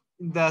measurements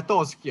in the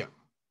dots here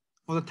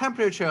for the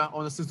temperature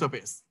on the sea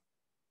surface.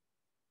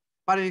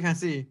 But you can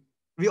see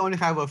we only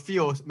have a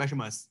few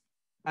measurements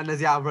and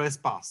they are very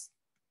sparse.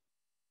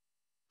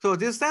 So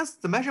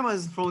the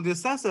measurements from the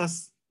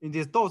sensors in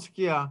these dots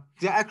here,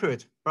 they are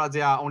accurate, but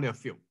they are only a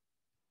few.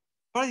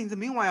 But in the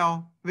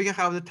meanwhile, we can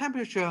have the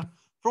temperature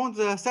from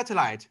the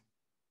satellite.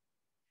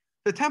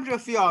 The temperature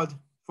field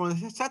from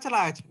the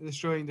satellite is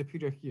shown in the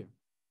picture here.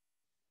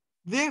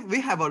 We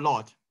have a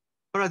lot,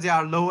 but they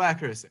are low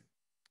accuracy.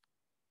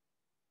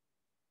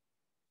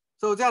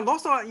 So there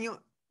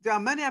are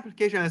many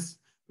applications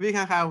we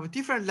can have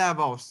different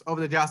levels of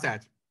the data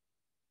set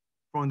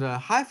from the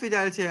high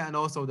fidelity and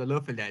also the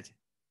low fidelity.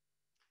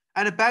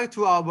 And back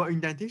to our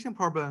indentation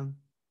problem,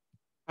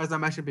 as I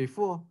mentioned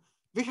before,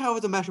 we have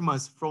the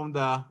measurements from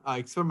the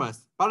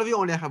experiments, but we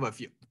only have a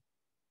few.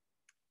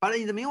 But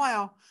in the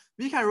meanwhile,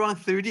 we can run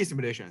 3D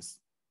simulations,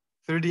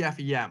 3D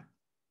FEM.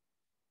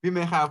 We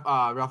may have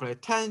roughly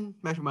 10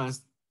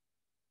 measurements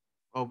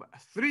of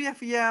 3D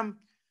FEM,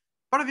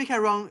 but we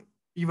can run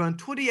even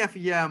 2D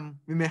FEM,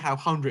 we may have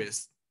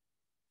hundreds.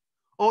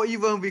 Or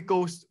even we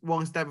go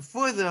one step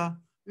further,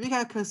 we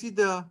can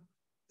consider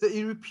the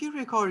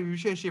empirical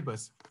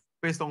relationships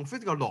based on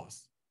physical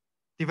laws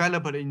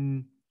developed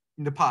in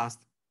the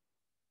past.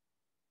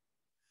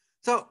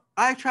 So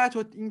I try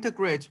to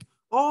integrate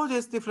all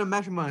these different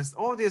measurements,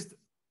 all these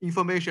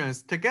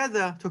informations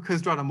together to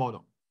construct a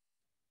model.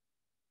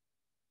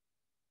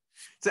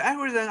 The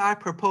algorithm I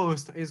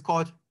proposed is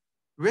called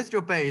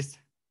residual-based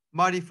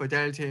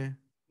multi-fidelity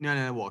neural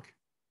network.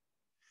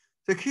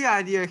 The key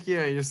idea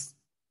here is,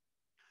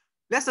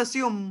 let's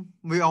assume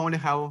we only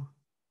have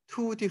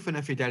two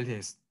different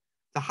fidelities,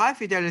 the high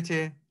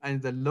fidelity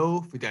and the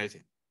low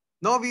fidelity.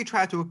 Now we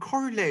try to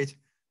correlate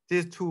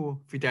these two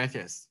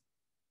fidelities.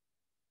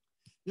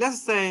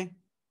 Let's say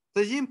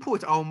the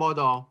input of our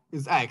model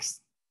is X,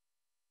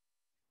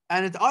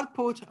 and the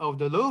output of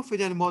the low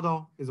fidelity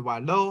model is Y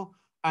low,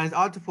 and the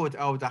output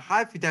of the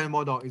high fidelity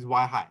model is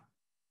Y high.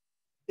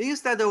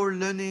 Instead of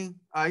learning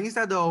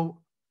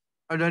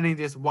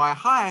this Y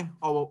high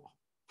or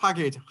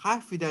target high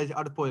fidelity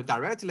output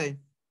directly,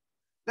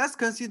 let's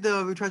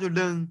consider we try to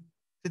learn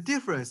the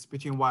difference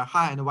between Y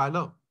high and Y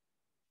low.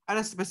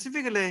 And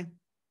specifically,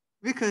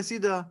 we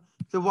consider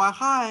the Y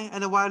high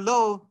and the Y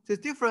low, the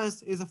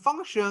difference is a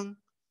function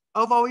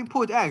of our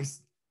input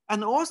X,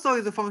 and also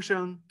is a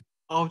function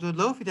of the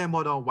low fidelity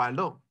model Y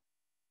low.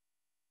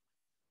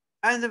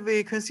 And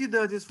we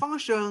consider this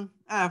function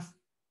F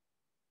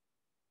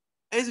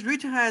is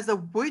written as a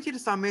weighted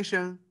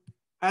summation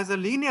as a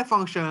linear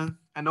function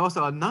and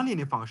also a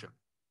nonlinear function.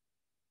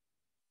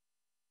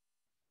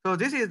 So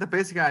this is the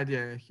basic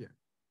idea here.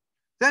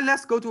 Then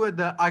let's go to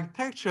the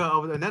architecture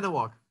of the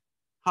network.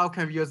 How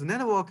can we use the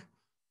network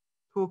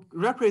to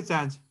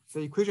represent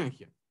the equation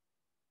here?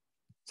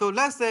 So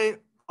let's say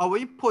our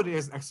input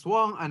is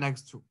X1 and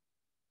X2.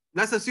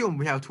 Let's assume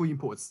we have two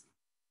inputs.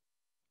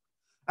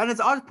 And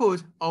the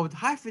output of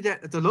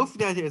the low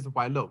fidelity is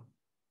Y low.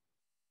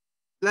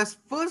 Let's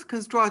first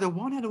construct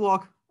one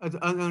network at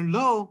n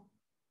low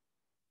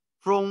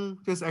from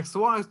this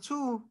x1,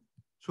 x2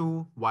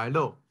 to y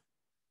low.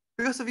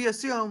 Because we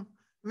assume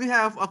we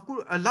have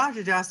a large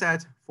data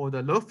set for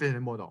the low fidelity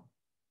model.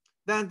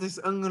 Then this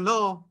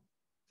low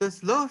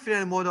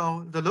fidelity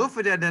model, the low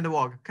fidelity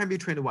network can be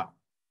trained well.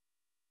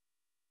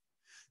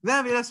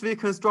 Then let's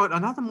reconstruct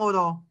another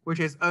model, which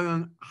is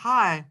n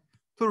high,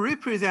 to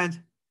represent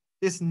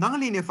this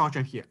nonlinear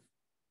function here,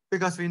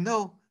 because we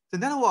know the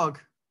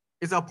network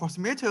is an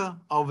approximator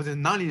of the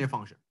nonlinear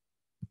function.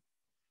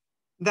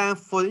 Then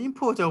for the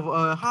input of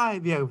n high,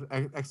 we have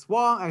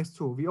x1,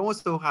 x2. We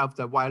also have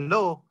the y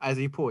low as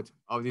input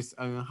of this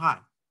n high.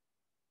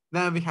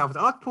 Then we have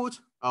the output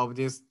of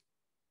this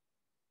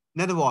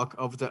network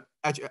of the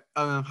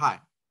n high.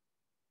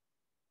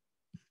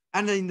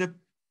 And in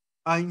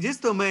this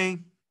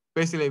domain,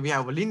 basically we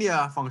have a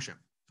linear function.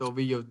 So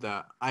we use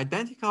the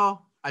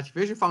identical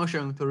activation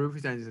function to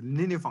represent this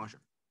linear function.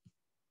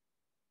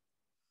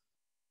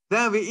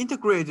 Then we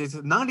integrate this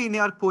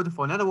nonlinear output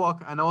for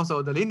network and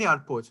also the linear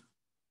output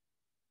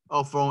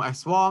from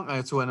x1,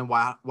 x2, and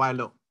y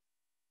low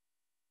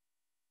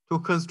to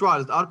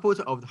construct the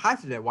output of the high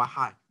fidelity y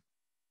high.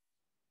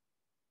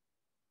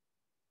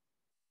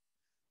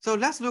 So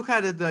let's look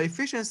at the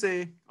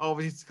efficiency of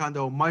this kind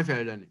of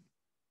modified learning.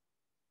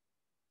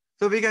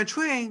 So we can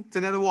train the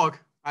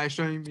network, I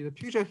show you the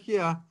picture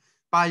here,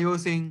 by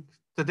using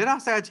the data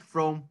set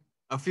from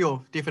a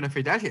few different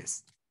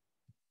fidelities.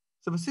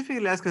 Specifically,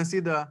 let's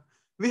consider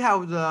we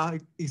have the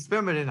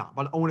experiment data,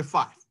 but only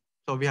 5.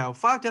 So we have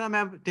 5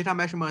 data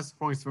measurements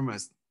from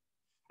experiments.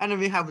 And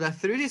we have the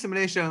 3D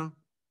simulation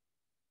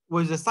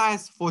with the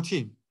size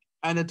 14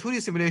 and the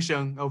 2D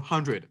simulation of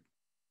 100.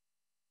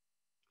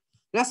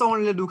 Let's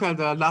only look at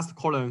the last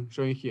column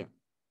shown here.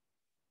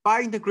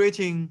 By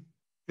integrating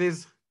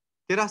this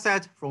data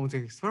set from the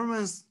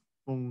experiments,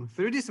 from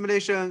 3D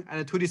simulation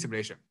and 2D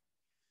simulation,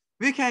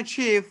 we can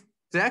achieve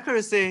the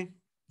accuracy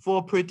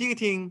for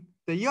predicting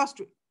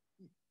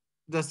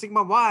the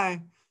sigma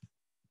y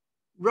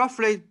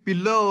roughly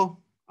below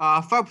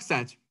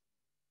 5%,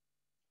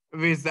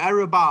 with the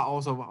error bar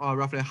also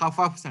roughly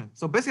 5%.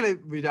 So basically,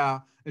 we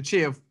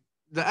achieve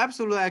the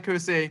absolute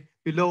accuracy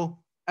below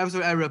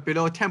absolute error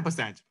below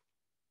 10%.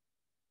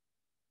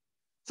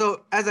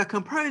 So as a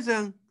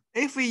comparison,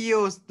 if we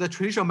use the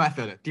traditional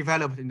method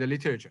developed in the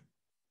literature,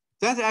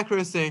 then the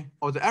accuracy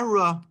of the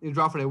error is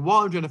roughly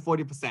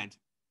 140%.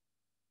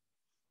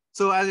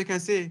 So as you can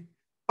see,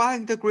 by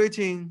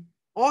integrating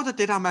all the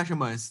data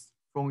measurements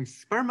from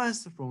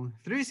experiments, from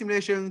 3D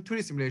simulation,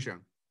 2D simulation,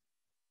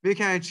 we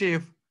can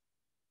achieve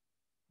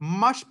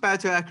much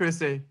better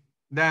accuracy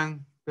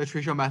than the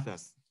traditional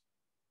methods.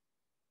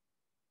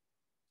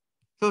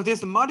 So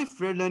this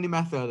multi-thread learning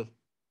method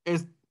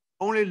is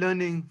only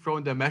learning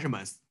from the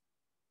measurements,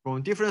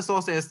 from different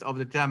sources of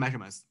the data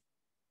measurements.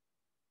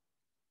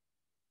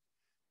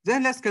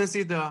 Then let's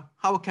consider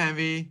how can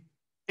we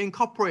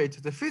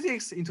incorporate the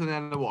physics into the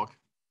network.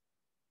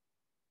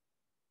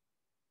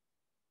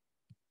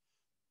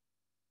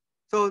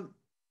 So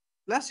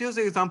let's use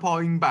the example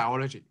in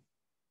biology.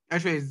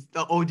 Actually, it's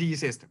the ODE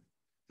system.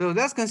 So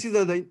let's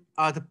consider the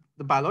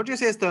biology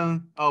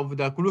system of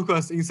the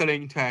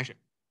glucose-insulin interaction.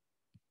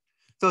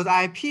 So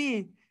the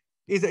IP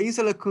is the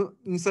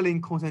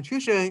insulin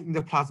concentration in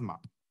the plasma,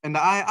 and the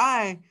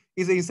II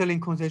is the insulin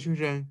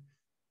concentration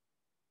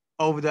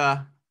of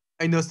the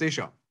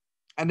interstitial,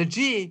 and the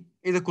G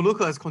is the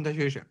glucose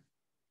concentration,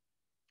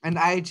 and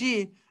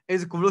IG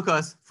is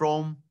glucose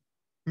from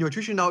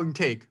nutritional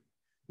intake.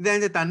 Then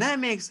the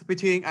dynamics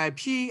between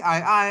IP, II,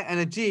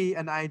 and G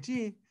and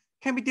IG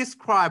can be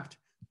described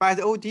by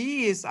the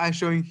ODEs I'm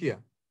showing here.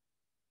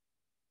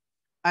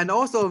 And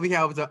also we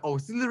have the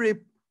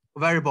auxiliary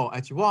variable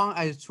H1,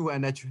 H2,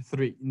 and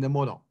H3 in the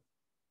model.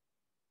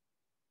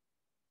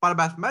 But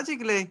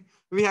mathematically,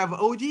 we have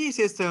ODE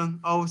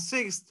system of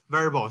 6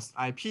 variables,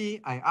 IP,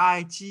 II,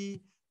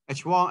 G,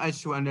 H1,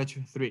 H2, and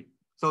H3.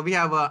 So we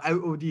have a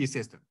ODE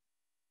system.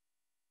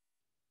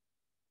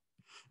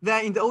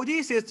 Then in the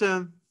ODE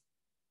system,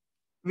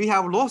 we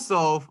have lots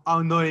of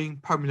unknown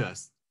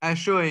parameters as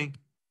shown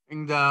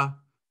in the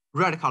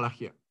red color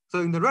here.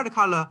 So in the red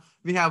color,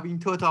 we have in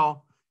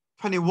total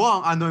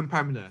 21 unknown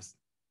parameters.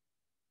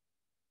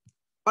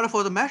 But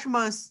for the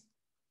measurements,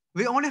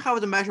 we only have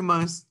the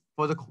measurements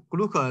for the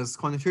glucose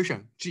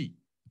concentration, G.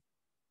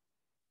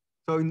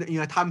 So in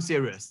a time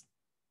series.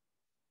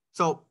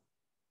 So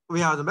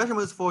we have the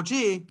measurements for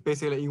G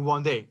basically in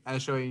one day,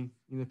 as shown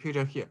in the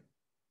picture here.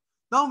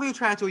 Now we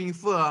try to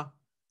infer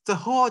the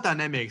whole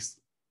dynamics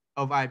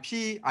of IP,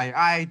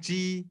 II,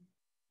 G,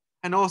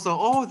 and also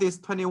all these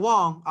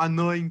 21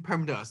 unknown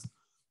parameters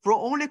for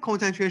only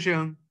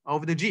concentration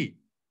of the G.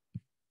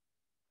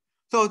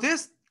 So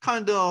this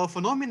kind of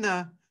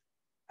phenomena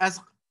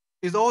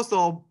is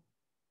also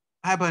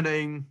happened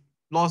in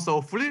lots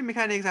of fluid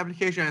mechanics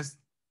applications.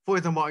 For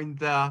example, in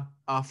the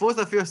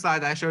force field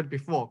slide I showed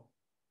before,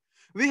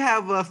 we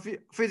have a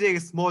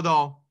physics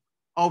model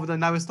of the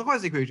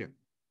Navier-Stokes equation,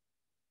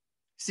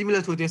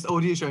 similar to this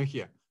ODE shown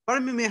here,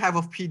 but we may have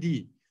a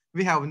PD.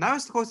 we have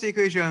Navier-Stokes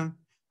equation,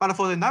 but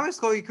for the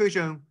Navier-Stokes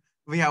equation,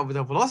 we have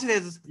the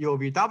velocities,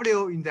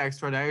 UVW in the x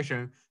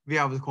direction, we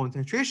have the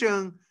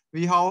concentration,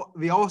 we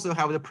also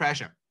have the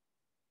pressure.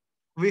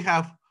 We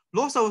have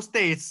lots of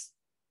states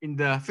in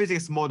the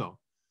physics model,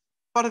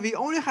 but we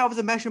only have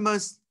the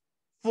measurements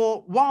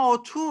for one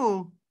or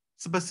two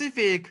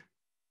specific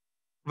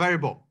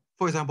variable.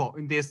 For example,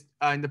 in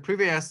the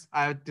previous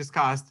I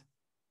discussed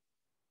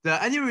the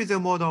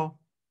aneurysm model,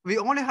 we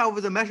only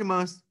have the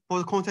measurements for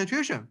the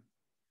concentration.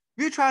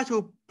 We try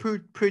to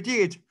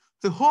predict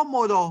the whole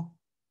model,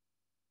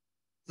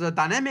 the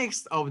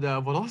dynamics of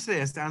the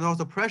velocities and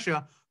also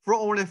pressure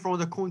only from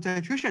the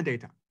concentration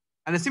data.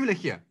 And similarly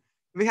here,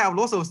 we have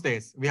lots of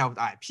states. We have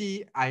the IP,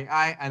 II,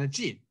 and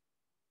G.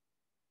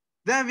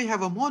 Then we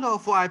have a model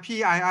for IP,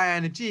 II,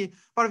 and G,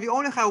 but we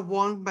only have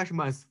one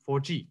measurement for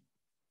G.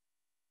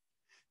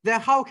 Then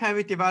how can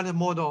we develop a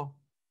model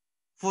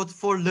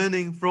for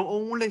learning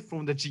only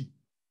from the G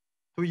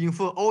to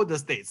infer all the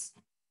states?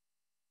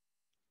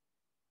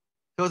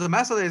 So the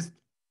method is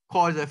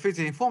called the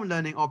physics-informed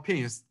learning, or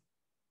PINS.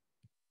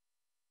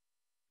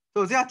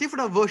 So there are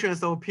different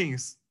versions of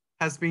PINS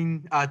has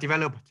been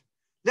developed.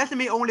 Let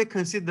me only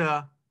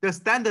consider the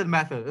standard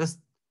method,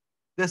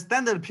 the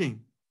standard PIN,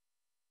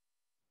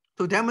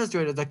 to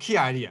demonstrate the key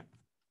idea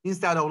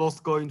instead of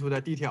just going into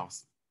the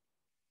details.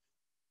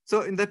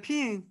 So in the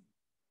PIN,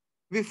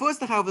 we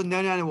first have the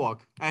neural network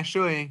as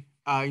showing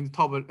in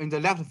the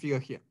left figure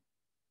here.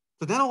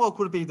 The network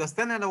could be the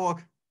standard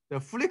network, the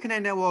fully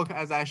connected network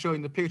as I show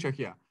in the picture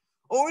here,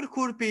 or it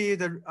could be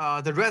the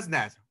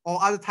ResNet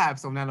or other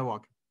types of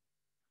network.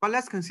 But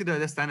let's consider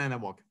the standard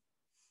network.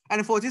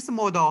 And for this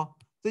model,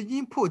 the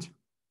input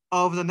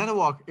of the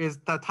network is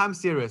the time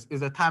series, is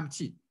the time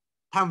t,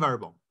 time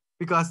variable,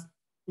 because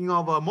in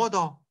our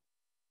model,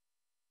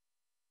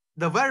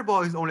 the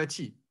variable is only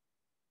t.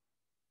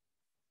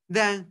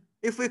 Then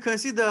if we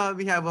consider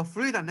we have a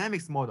fluid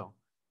dynamics model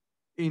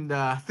in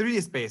the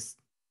 3D space,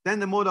 then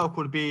the model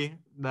could be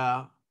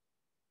the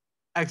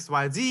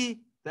XYZ,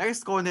 the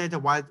X coordinate,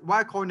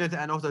 Y coordinate,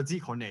 and also Z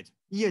coordinate,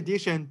 in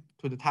addition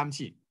to the time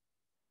t.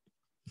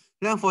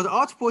 Then for the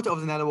output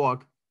of the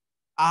network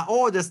are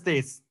all the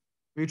states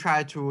we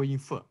try to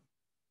infer,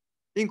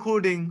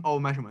 including our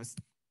measurements.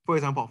 For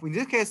example, in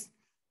this case,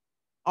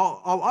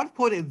 our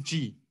output is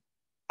G,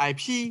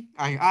 IP, II,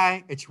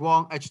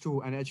 H1,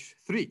 H2, and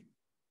H3.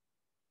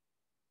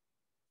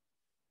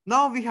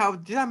 Now we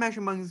have data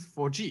measurements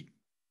for G,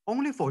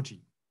 only for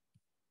G.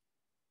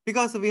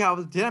 Because we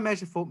have data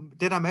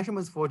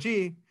measurements for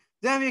G,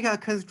 then we can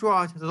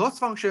construct the loss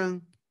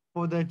function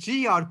for the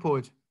G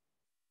output,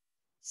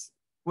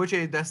 which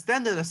is the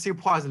standard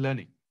stepwise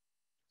learning.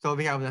 So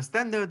we have the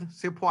standard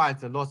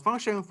stepwise loss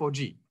function for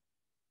G.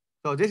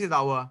 So this is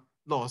our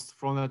loss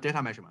from the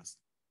data measurements.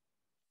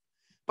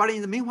 But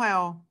in the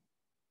meanwhile,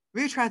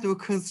 we try to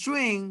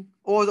constrain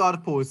all the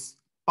outputs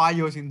by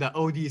using the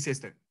ODE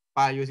system,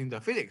 by using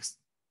the physics.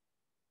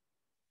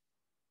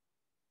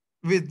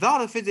 Without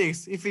the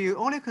physics, if you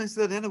only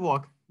consider the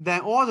network,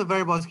 then all the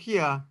variables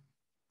here,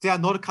 they are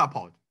not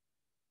coupled.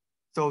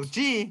 So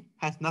G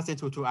has nothing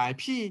to do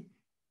IP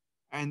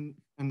and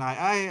II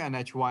and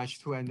H1,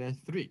 H2, and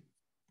H3.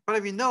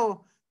 But we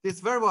know these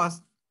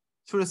variables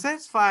should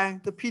satisfy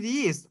the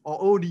PDEs or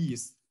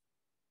ODEs,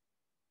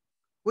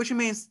 which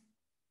means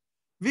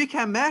we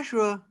can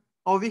measure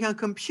or we can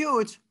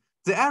compute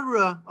the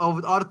error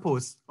of the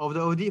outputs of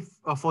the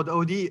OD for the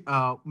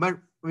OD.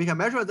 We can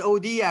measure the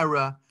OD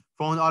error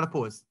from the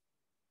outputs.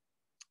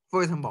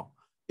 For example,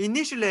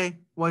 initially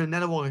when the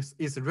network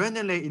is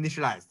randomly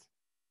initialized,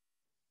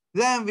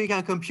 then we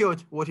can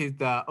compute what is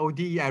the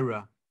ODE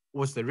error,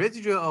 what's the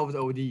residual of the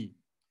ODE.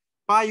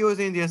 By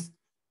using this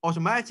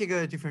automatic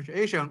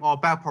differentiation or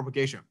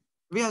backpropagation,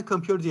 we can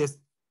compute this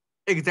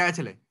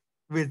exactly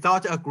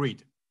without a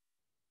grid.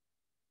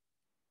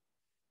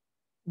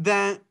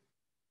 Then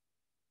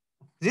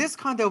this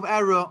kind of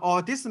error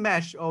or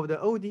mismatch of the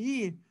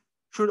ODE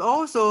should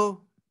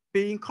also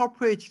be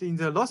incorporated in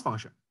the loss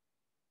function.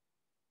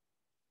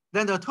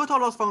 Then the total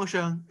loss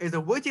function is a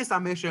weighted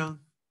summation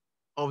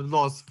of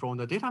loss from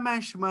the data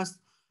measurements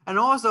and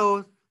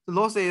also the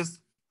losses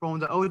from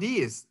the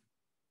ODEs.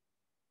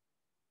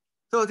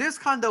 So this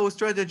kind of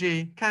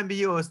strategy can be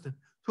used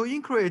to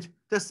increase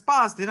the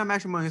sparse data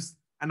measurements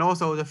and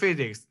also the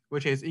physics,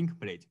 which is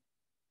incomplete.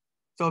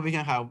 So we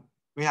have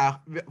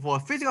for a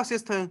physical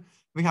system,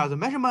 we have the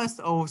measurements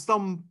of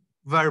some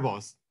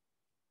variables.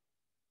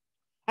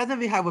 And then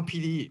we have a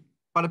PDE.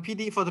 But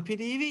for the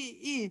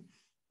PDE,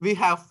 we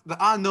have the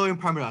unknown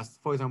parameters.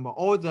 For example,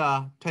 all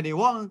the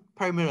 21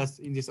 parameters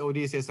in this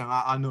ODE system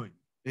are unknown.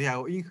 They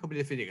have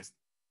incomplete physics.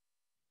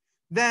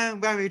 Then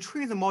when we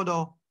train the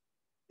model,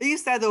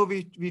 instead of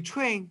we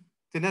train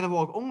the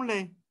network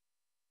only,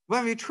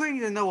 when we train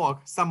the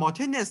network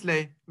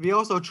simultaneously, we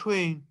also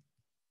train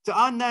the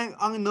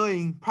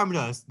unknown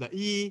parameters, the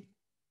E,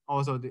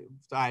 also the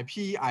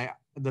IP,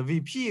 the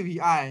VP,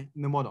 VI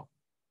in the model.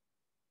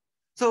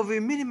 So we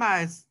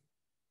minimize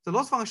the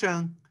loss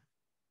function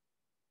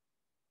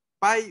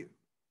by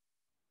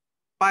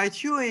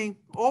tuning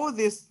all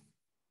these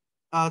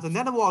the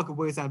network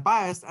with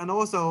unbiased and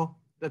also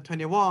the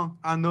 21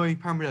 unknown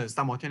parameters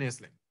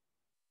simultaneously.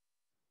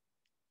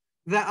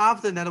 Then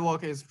after the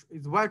network is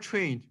well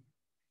trained,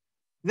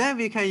 then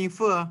we can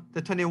infer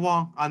the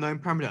 21 unknown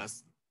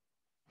parameters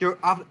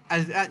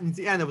at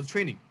the end of the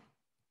training.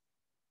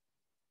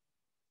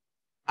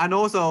 And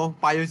also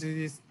by using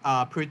these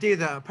predicted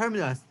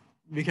parameters,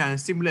 we can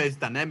simulate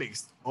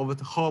dynamics of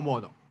the whole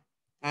model,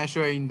 as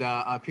shown in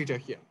the picture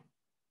here.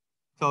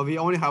 So we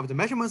only have the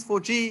measurements for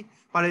G,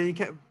 but we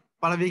can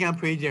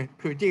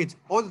predict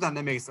all the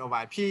dynamics of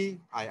IP,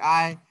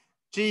 II,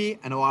 G,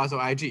 and also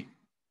IG.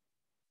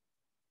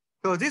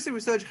 So this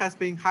research has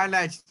been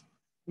highlighted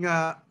in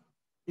a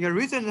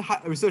recent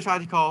research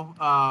article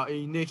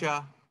in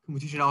Nature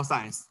Computational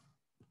Science.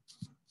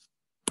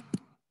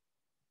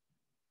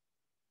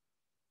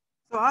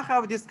 So I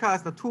have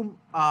discussed the two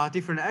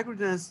different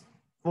algorithms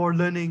for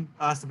learning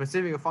a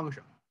specific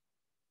function.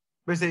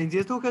 Basically, in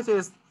these two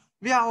cases,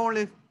 we are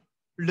only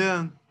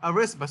learn a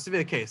very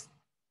specific case,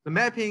 the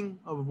mapping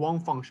of one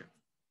function.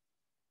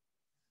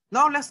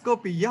 Now let's go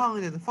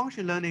beyond the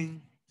function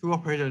learning to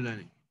operator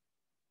learning.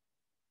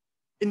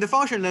 In the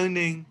function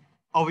learning,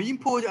 our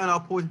input and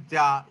output, they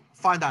are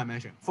finite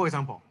dimension. For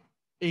example,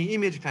 in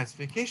image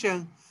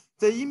classification,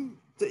 the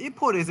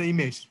input is an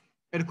image.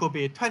 It could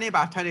be 20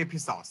 by 20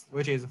 pixels,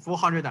 which is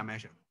 400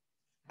 dimension.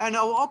 And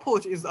our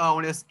output is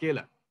only a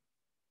scalar.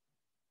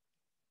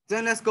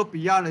 Then let's go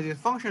beyond the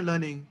function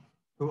learning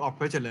to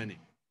operator learning.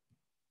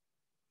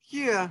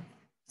 Here,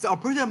 the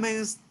operator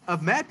means a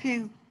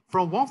mapping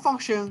from one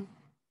function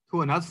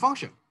to another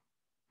function.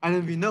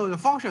 And we know the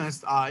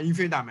functions are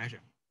infinite dimension.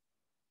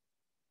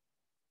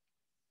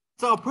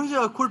 The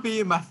operator could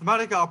be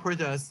mathematical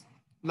operators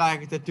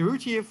like the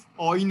derivative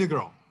or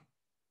integral.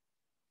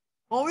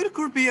 Or it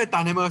could be a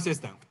dynamic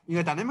system. In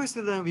a dynamic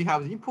system, we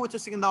have the input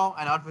signal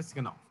and output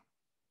signal.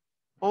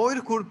 Or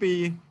it could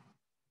be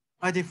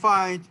a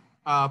defined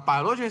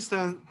biological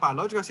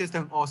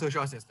system or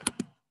social system.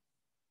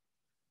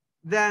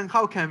 Then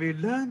how can we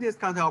learn this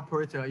kind of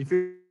operator if we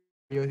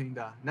are using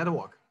the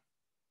network?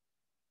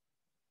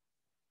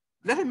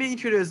 Let me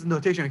introduce the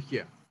notation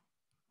here.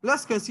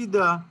 Let's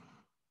consider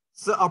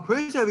the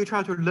operator we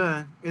try to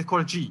learn is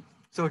called G.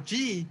 So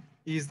G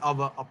is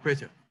our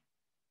operator.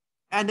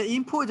 And the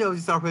input of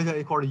this operator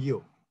is called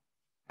U.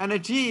 And the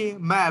G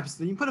maps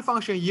the input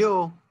function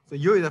U, so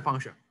U is a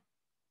function,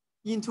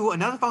 into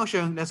another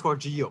function that's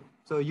called GU.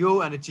 So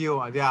U and GU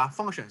are their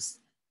functions.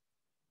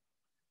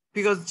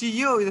 Because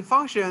GU is a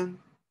function,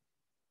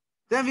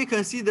 then we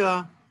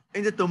consider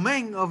in the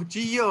domain of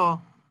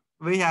GU,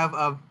 we have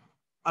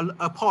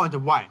a point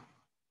Y.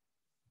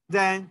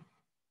 Then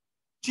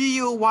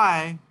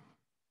GUY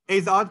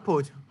is the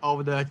output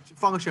of the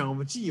function of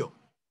GU.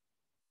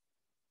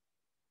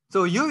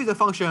 So U is a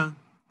function,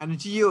 and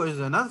GU is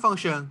another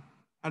function,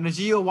 and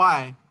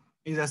GUY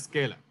is a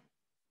scalar.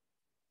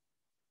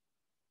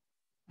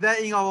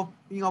 Then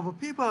in our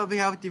paper, we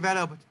have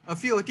developed a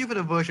few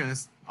different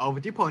versions of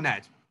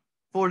DeepNet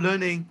for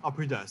learning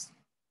operators.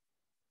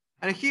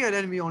 And here,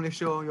 let me only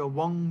show you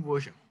one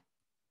version.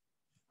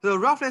 So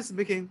roughly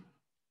speaking,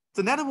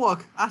 the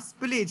network are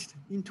split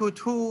into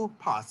two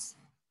parts.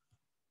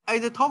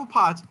 At the top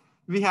part,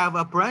 we have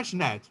a branch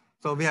net.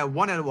 So we have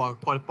one network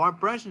called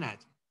branch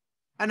net.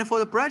 And for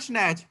the branch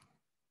net,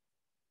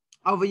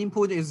 our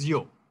input is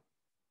U.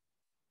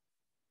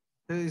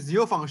 This is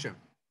U function.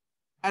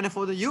 And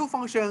for the U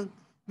function,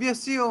 we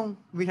assume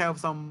we have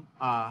some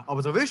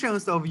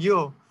observations of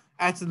U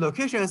at the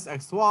locations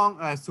x1,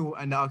 x2,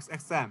 and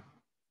xm.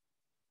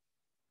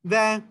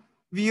 Then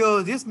we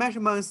use these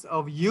measurements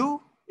of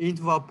U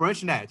into our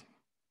branch net.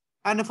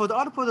 And for the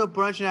output of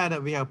branch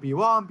net, we have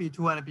B1,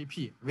 B2, and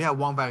BP. We have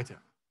one vector.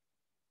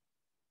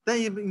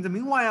 Then in the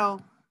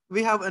meanwhile,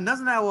 we have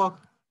another network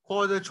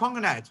called the trunk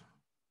net.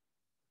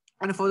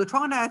 And for the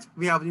trunk net,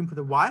 we have the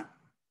input Y.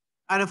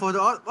 And for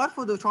the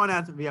output of trunk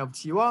net, we have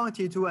T1,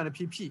 T2, and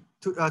PP,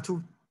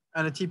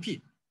 and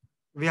TP.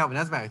 We have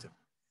another vector.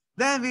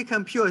 Then we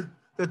compute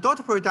the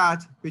dot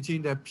product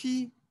between the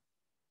B1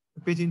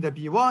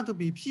 to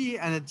BP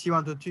and the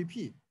T1 to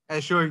TP,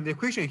 as shown in the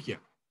equation here,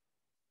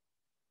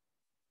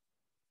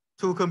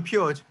 to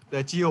compute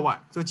the GUY.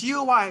 So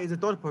GUY is the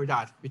dot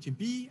product between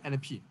B and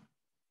P.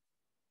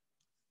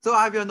 So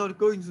I will not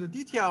go into the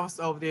details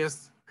of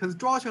this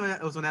construction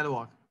of the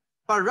network,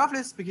 but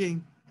roughly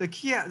speaking,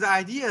 the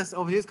ideas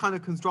of this kind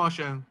of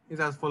construction is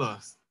as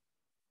follows.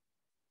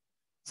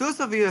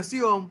 First, we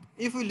assume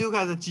if we look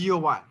at the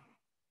GUY,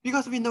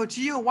 because we know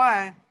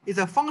GUY is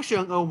a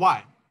function of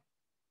Y,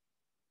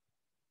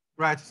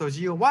 right? So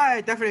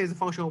GUY definitely is a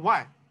function of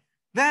Y.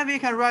 Then we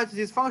can write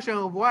this function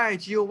of Y,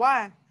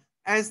 GUY,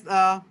 as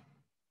a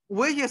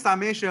weighted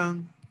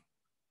summation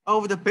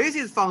of the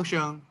basis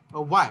function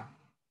of Y.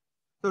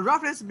 So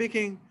roughly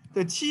speaking,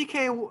 the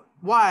TKY,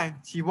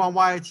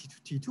 T1Y,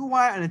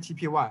 T2Y, and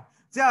TPY,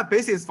 they are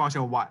basis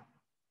function of Y.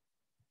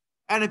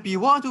 And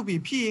B1 to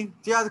BP,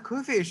 they are the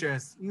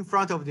coefficients in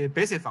front of the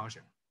basis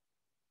function,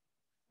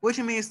 which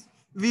means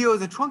we use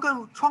the trunk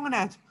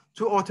net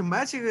to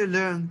automatically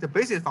learn the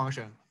basis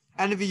function,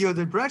 and we use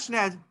the branch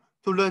net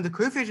to learn the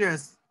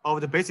coefficients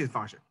of the basis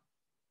function.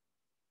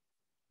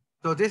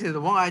 So this is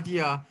one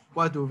idea.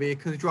 Why do we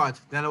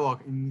construct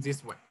network in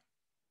this way?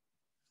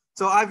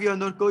 So I will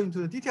not go into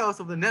the details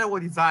of the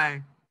network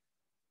design.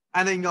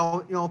 And in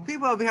our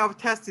paper, we have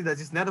tested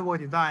this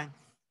network design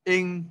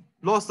in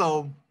lots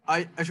of,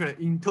 actually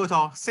in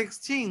total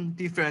 16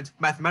 different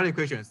mathematical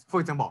equations. For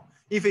example,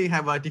 if we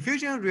have a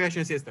diffusion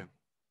reaction system,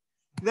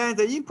 then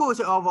the input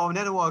of our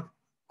network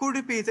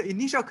could be the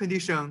initial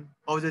condition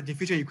of the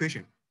diffusion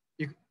equation.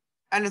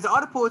 And the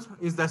output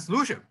is the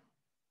solution.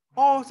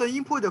 Or the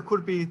input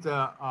could be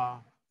the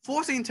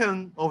forcing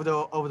term of the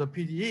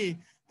PDE,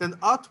 then the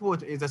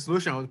output is the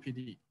solution of the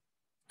PDE.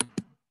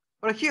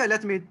 But here,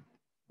 let me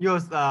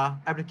use the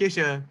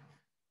application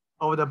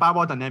of the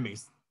bubble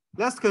dynamics.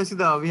 Let's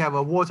consider we have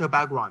a water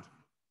background.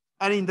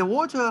 And in the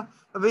water,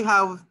 we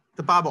have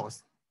the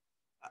bubbles.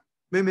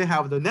 We may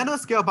have the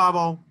nanoscale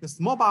bubble, the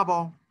small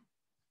bubble,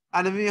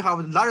 and we have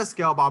the larger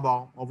scale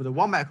bubble of the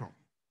 1 micron,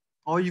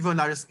 or even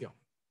larger scale.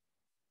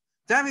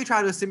 Then we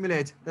try to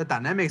simulate the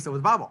dynamics of the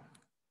bubble.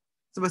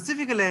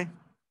 Specifically,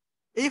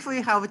 if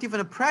we have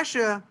different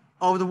pressure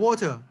of the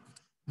water,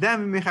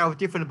 then we may have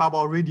different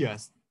bubble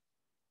radius.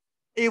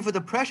 If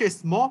the pressure is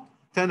small,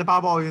 then the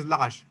bubble is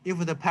large.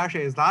 If the pressure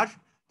is large,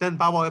 then the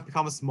bubble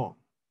becomes small.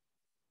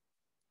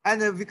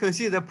 And we can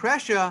see the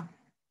pressure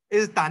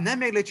is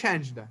dynamically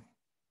changed.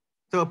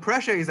 So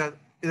pressure is a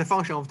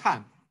function of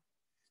time.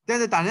 Then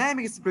the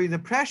dynamics between the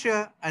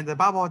pressure and the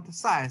bubble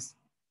size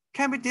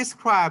can be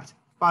described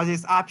by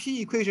this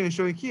RP equation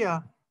shown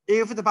here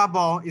if the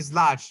bubble is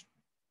large.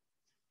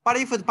 But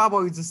if the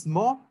bubble is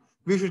small,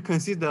 we should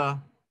consider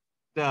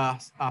the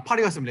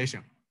particle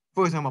simulation.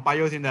 For example, by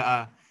using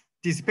the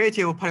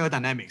dissipative particle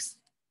dynamics.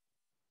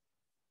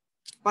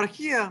 But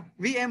here,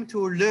 we aim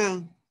to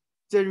learn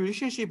the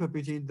relationship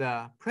between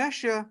the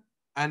pressure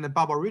and the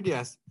bubble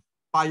radius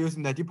by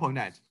using the dipole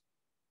net.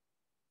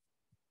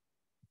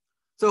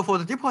 So for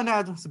the dipole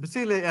net,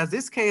 specifically as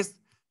this case,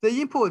 the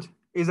input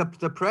is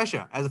the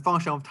pressure as a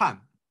function of time.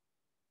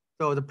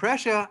 So the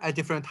pressure at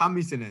different time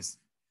instants.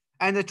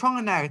 And the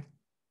trunk net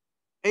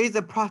is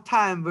the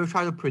time we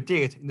try to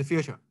predict in the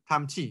future,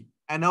 time t,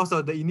 and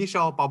also the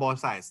initial bubble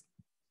size.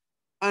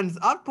 And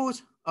the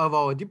output of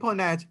our dipole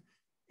net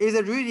is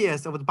the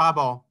radius of the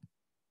bubble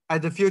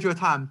at the future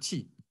time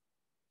t.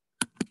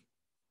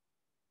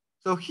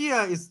 So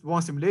here is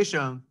one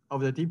simulation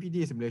of the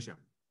DPD simulation.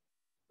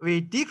 We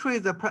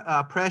decrease the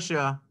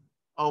pressure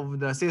of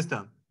the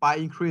system by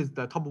increase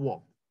the top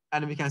wall,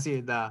 and we can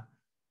see the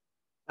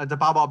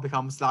bubble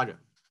becomes larger.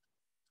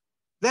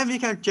 Then we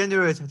can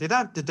generate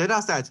the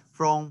data set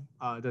from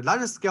the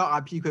larger scale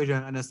RP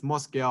equation and the small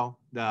scale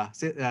the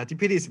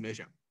DPD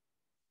simulation.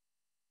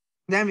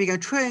 Then we can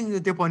train the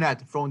dipole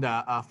net from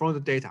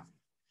the data.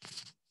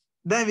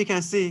 Then we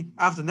can see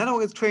after the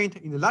network is trained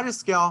in the larger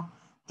scale,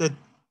 the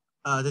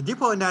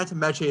dipole net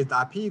matches the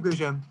RP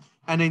equation,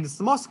 and in the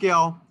small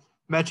scale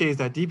matches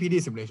the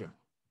DPD simulation.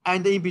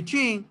 And in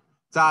between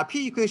the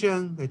RP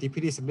equation, the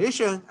DPD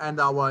simulation, and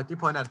our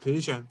dipole net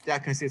position, they are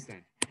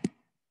consistent.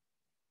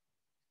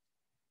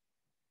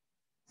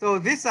 So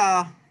these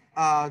are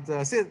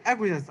the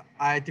algorithms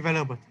I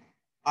developed.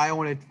 I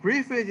only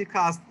briefly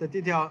discussed the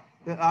detail.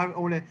 I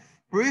only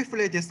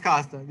briefly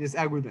discussed these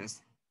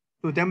algorithms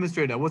to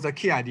demonstrate what's the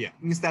key idea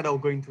instead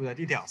of going to the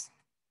details.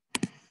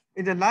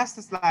 In the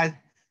last slide,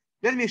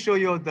 let me show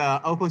you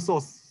the open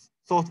source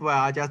software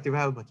I just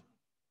developed.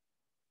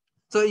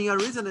 So in a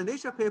recent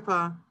Nature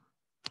paper,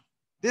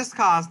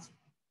 discussed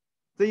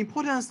the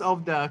importance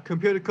of the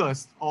computer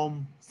course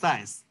on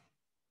science.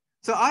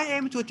 So I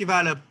aim to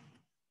develop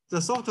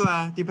the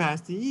software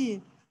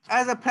DeepSDE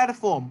as a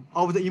platform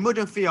of the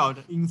emerging field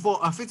in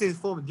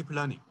physics-informed deep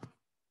learning.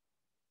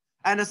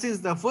 And since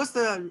the first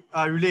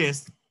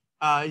release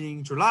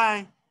in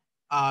July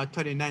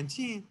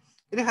 2019,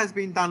 it has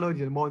been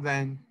downloaded more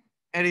than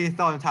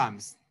 80,000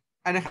 times,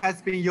 and it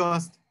has been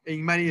used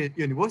in many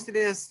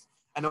universities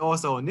and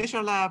also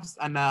national labs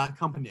and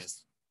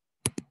companies.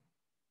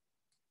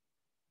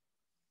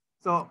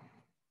 So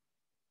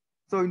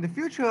in the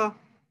future,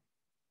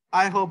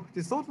 I hope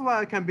the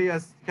software can be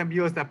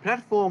used as a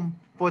platform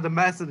for the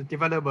method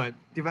development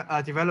in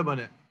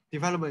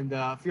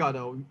the field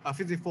of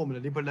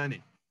physics-informed deep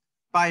learning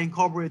by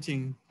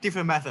incorporating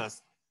different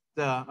methods,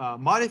 the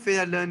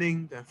multi-phase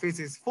learning, the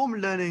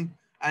physics-informed learning,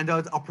 and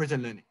the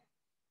operational learning.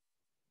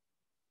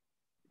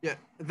 Yeah,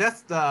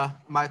 that's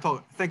my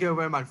talk. Thank you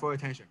very much for your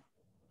attention.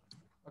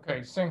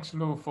 Okay, thanks,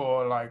 Lou,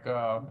 for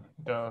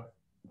the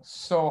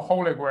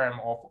hologram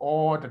of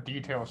all the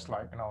details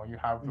you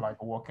have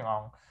working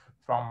on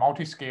from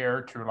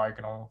multiscale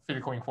to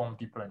physical informed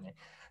deep learning.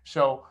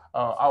 So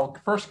I'll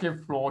first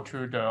give floor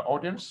to the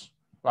audience.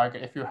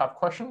 If you have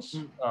questions,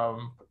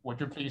 would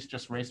you please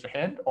just raise your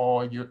hand,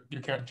 or you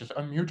can just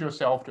unmute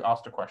yourself to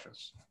ask the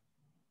questions.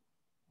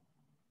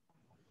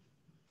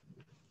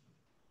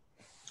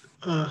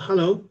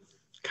 Hello,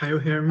 can you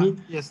hear me?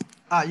 Yes.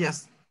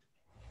 Yes.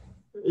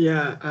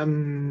 Yeah,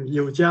 I'm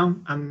Yu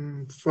Jiang.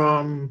 I'm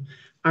from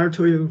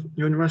Aalto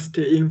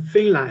University in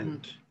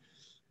Finland.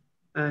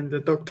 And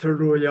Dr.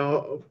 Ru,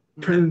 your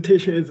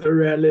presentation is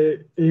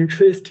really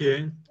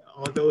interesting.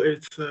 Although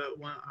it's 1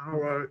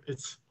 hour,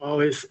 it's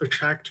always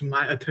attract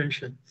my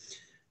attention.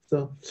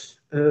 So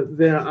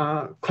there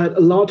are quite a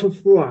lot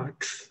of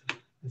works.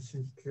 I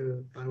think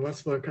I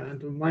was working,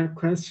 and my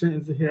question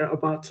is here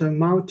about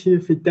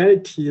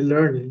multi-fidelity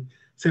learning.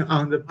 So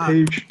on the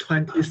page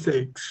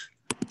 26.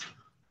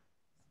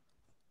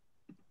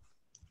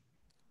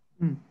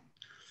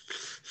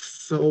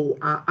 So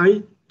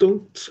I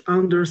don't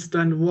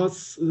understand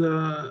what's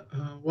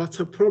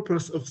the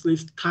purpose of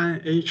this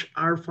 10H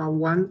alpha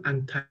 1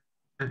 and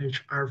 10H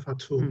alpha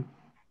 2.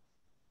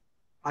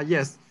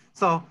 Yes.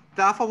 So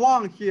the alpha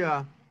 1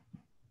 here.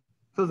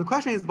 So the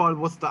question is about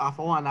what's the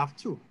alpha 1 and alpha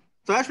 2.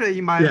 So actually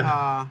in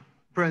my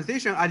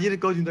presentation, I didn't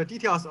go into the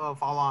details of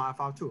alpha 1 and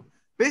alpha 2.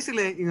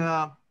 Basically,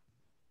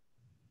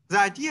 the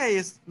idea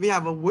is we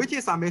have a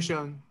weighted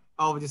summation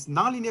of this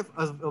nonlinear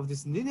of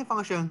this linear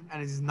function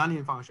and this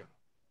nonlinear function.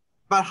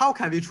 But how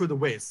can we choose the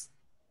weights?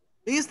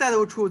 Instead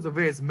of choose the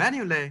weights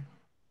manually,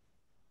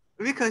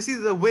 we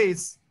consider the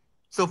weights.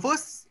 So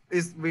first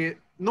is we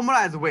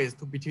normalize the weights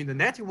to between the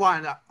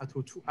 -1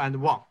 to 2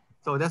 and 1.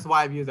 So that's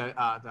why we use the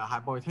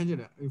hyperbolic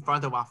tangent in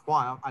front of alpha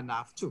 1 and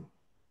alpha 2.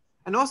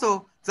 And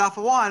also the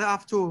alpha 1 and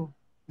alpha 2,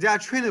 they are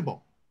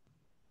trainable.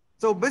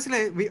 So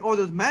basically we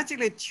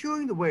automatically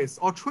tune the weights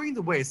or train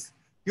the weights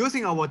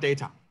using our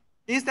data.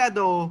 Instead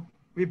of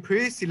we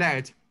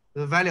pre-select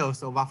the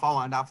values of alpha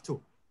 1 and alpha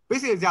 2.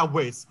 Basically they are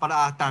weights, but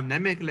are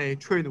dynamically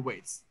trained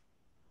weights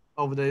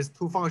of these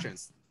two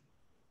functions.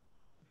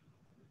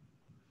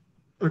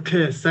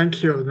 Okay,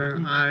 thank you.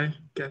 Then I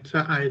get the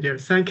idea.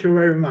 Thank you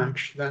very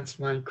much. That's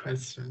my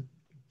question.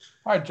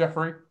 Hi,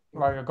 Jeffrey.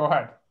 Go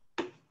ahead.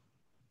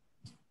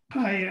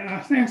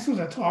 Hi, thanks for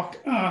the talk.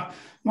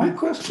 My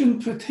question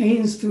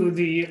pertains to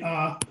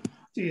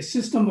the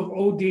system of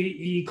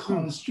ODE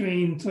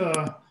constraint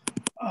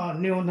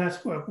neural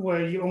network,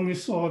 where you only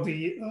saw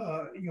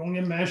you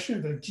only measure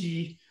the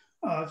G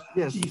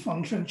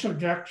function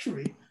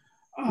trajectory.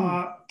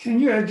 Can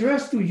you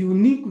address the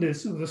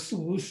uniqueness of the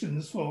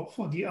solutions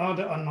for the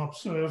other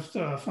unobserved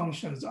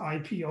functions,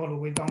 IP all the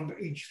way down to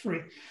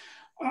H3?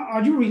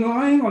 Are you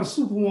relying on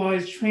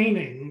supervised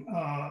training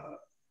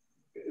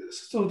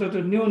so that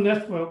the neural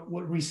network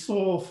would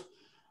resolve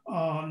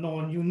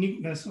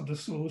non-uniqueness of the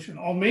solution?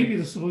 Or maybe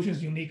the solution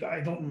is unique. I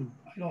don't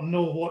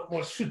know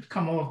what should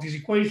come out of these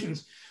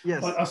equations.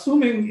 But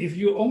assuming if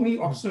you only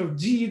observe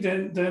G,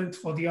 then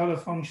for the other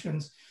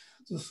functions,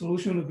 the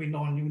solution will be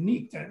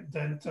non-unique.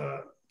 Then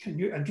can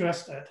you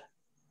address that?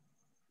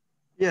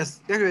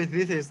 Yes, actually,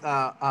 this is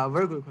a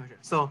very good question.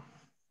 So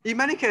in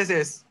many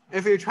cases,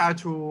 if we try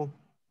to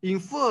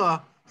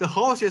infer the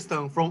whole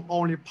system from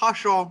only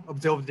partial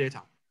observed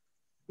data,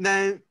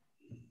 then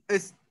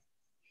it's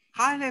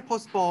highly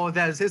possible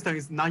that the system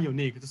is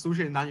non-unique, the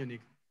solution is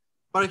non-unique.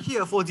 But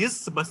here, for this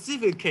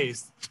specific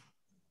case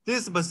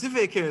is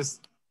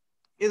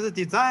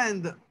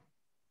designed,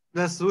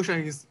 the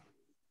solution is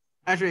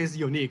actually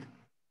unique.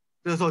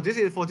 So this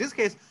is for this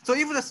case. So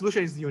if the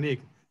solution is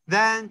unique,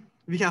 then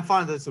we can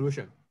find the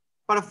solution.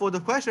 But for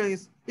the question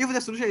is, if the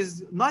solution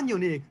is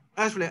non-unique,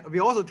 actually we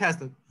also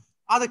tested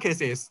other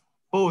cases,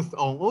 both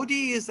on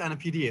ODEs and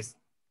PDEs.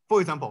 For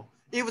example,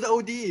 if the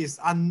ODEs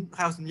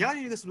has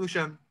non-unique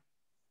solution,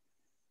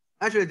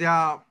 actually there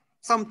are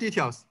some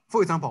details.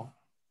 For example,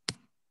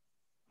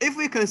 if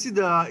we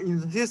consider in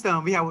the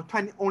system we have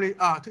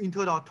in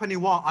total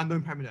 21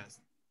 unknown parameters,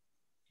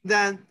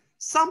 then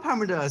some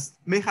parameters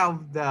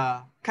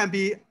can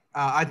be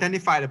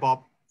identified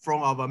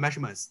from our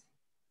measurements.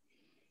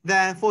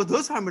 Then for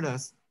those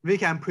parameters, we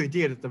can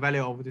predict the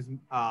value of these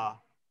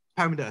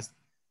parameters.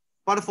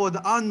 But for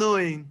the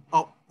unknown,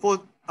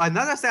 for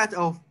another set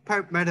of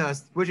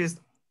parameters, which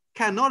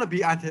cannot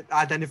be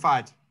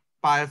identified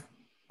by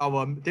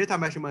our data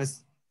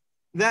measurements,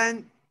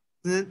 then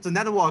the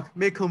network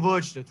may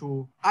converge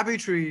to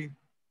arbitrary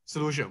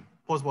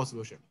possible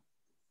solution.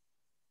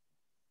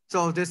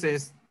 So this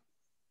is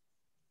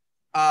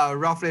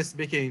roughly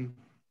speaking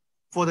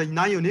for the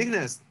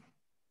non-uniqueness.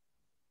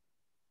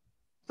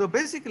 So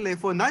basically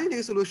for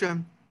non-unique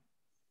solution,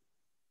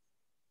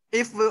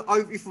 if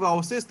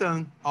our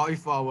system or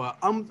if our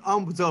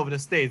unobserved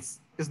states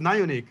is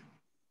non-unique,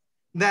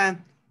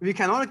 then we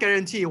cannot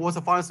guarantee what's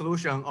the final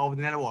solution of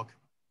the network.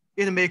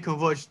 It may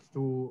converge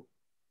to,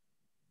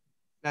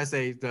 let's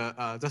say,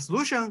 the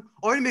solution,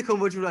 or it may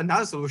converge to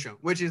another solution,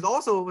 which is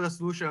also the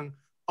solution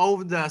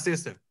of the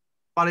system,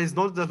 but it's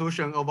not the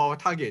solution of our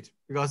target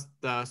because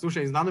the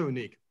solution is not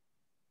unique.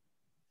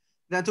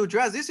 Then to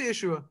address this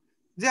issue,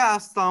 there are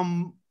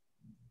some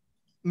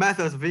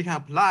methods we can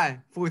apply.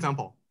 For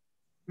example,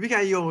 we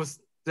can use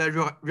the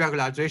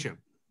regularization.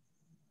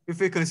 If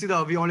we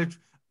consider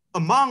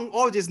among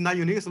all these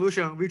non-unique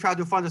solutions, we try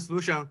to find a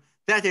solution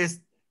that is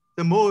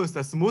the most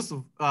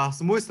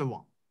smoothest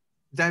one.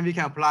 Then we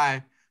can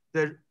apply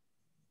the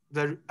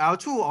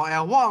L2 or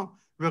L1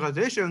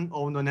 regularization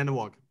of the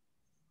network.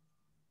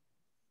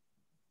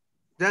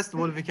 That's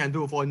what we can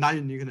do for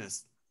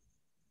non-uniqueness.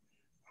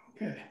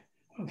 Okay,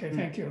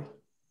 thank you.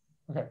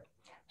 Okay,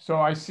 So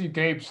I see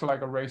Gabe's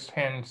like a raised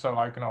hand. So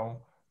like,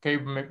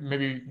 Gabe,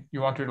 maybe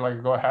you want to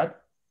like go ahead.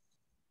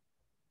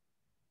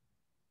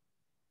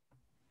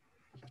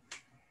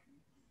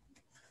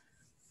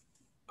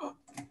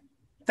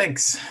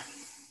 Thanks.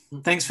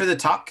 Thanks for the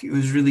talk. It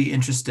was really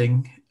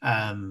interesting.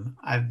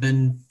 I've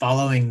been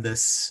following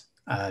this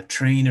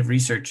train of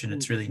research and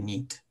it's really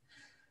neat.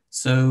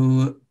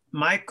 So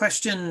my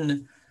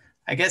question,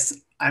 I guess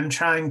I'm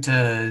trying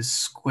to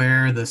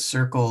square the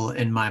circle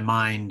in my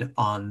mind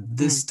on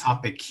this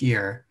topic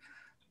here.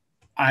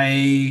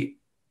 I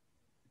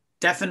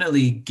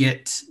definitely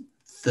get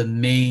the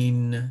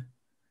main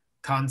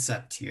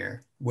concept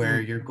here, where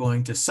you're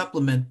going to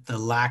supplement the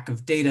lack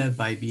of data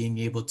by being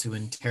able to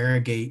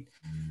interrogate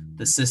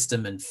the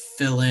system and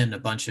fill in a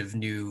bunch of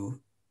new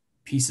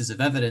pieces of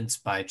evidence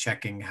by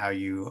checking how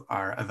you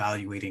are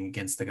evaluating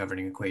against the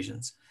governing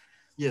equations.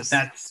 Yes.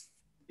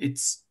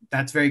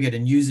 That's very good.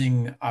 And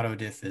using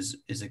AutoDiff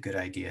is a good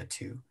idea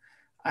too.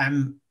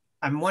 I'm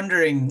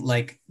wondering,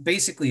 like,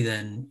 basically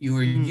then you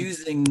are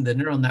using the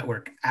neural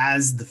network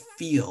as the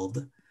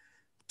field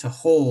to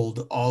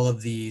hold all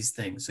of these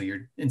things. So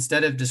you're,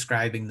 instead of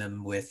describing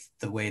them with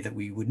the way that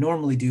we would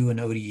normally do in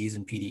ODEs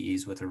and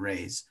PDEs with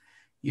arrays,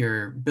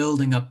 you're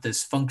building up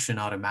this function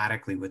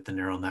automatically with the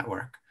neural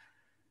network.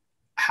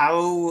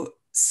 How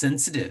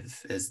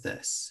sensitive is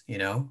this? You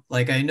know,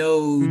 like I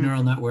know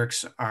neural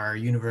networks are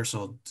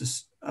universal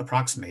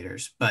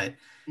approximators, but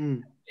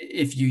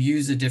if you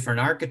use a different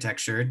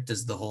architecture,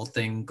 does the whole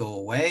thing go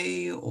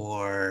away?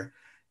 Or,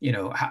 you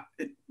know,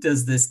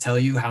 does this tell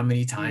you how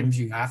many times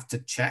you have to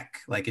check?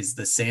 Like, is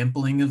the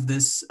sampling of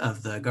this,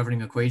 of the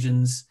governing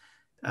equations,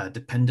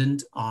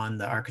 dependent on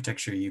the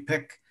architecture you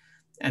pick?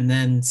 And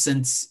then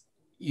since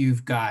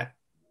you've got,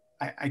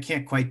 I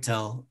can't quite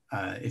tell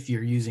if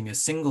you're using a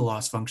single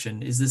loss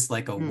function, is this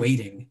like a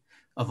weighting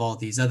of all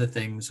these other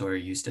things, or are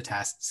you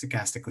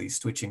stochastically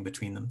switching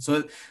between them?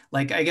 So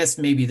like, I guess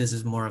maybe this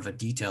is more of a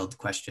detailed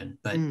question,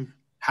 but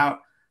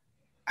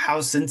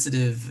how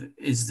sensitive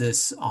is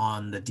this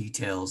on the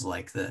details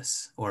like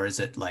this? Or is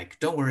it like,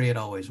 don't worry, it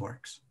always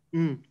works?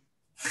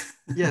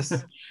 Yes.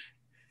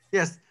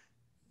 Yes.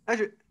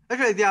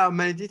 Actually, there are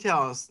many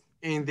details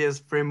in this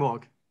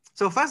framework.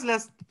 So first,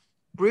 let's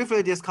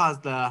briefly discuss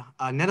the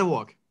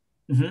network.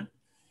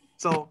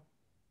 So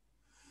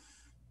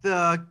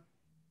the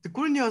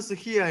good news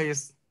here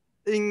is,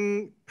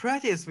 in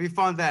practice, we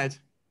found that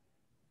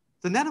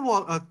the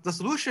network, the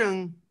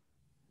solution,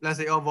 let's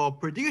say, of our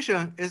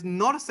prediction is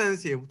not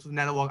sensitive to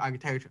network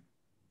architecture.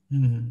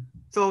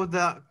 So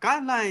the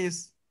guideline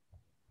is,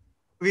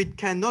 we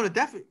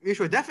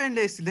should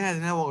definitely select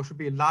the network should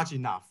be large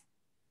enough.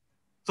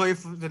 So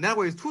if the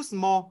network is too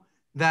small,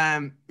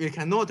 then we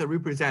cannot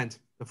represent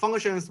the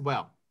functions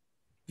well.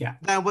 Yeah.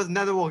 Then when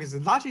the network is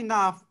large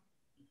enough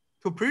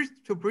to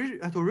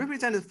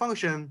represent the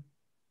function,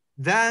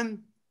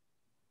 then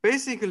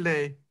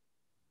basically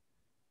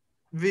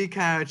we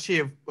can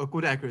achieve a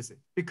good accuracy.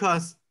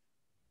 Because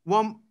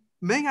one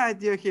main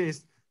idea here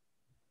is,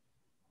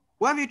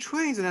 when we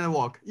train the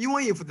network, even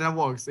if the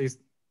network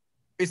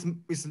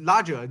is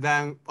larger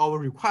than our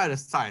required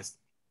size,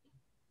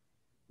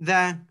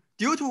 then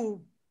due to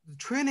the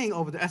training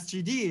of the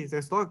SGD, the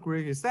stochastic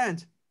gradient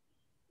descent,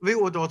 we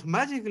would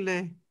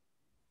automatically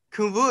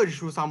converge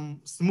to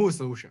some smooth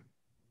solution.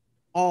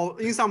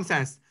 Or in some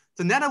sense,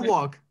 the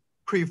network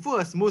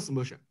prefers smooth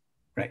solution.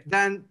 Right.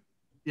 Then,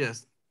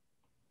 yes.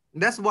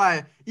 That's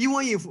why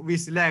even if we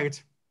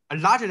select a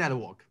larger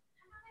network,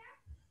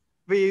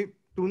 we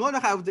do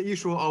not have the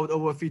issue of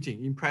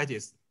overfitting in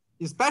practice,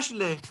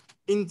 especially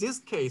in this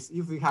case,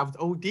 if we have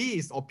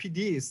ODs or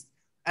PDs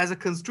as a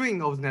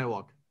constraint of the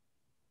network.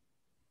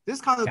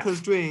 This kind of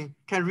constraint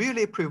can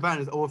really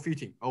prevent the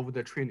overfitting of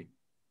the training.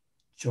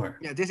 Sure.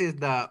 Yeah, this is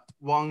the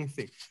one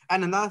thing.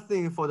 And another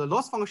thing for the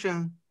loss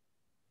function.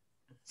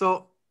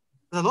 So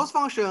the loss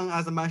function,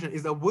 as I mentioned,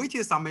 is a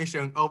weighted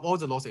summation of all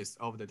the losses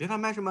of the data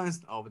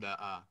measurements, of the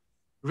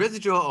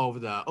residual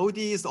of the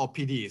ODs or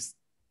PDs.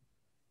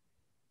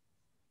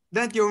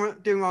 Then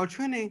during our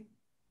training,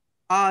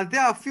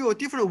 there are a few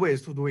different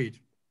ways to do it.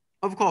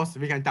 Of course,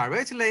 we can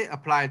directly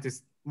apply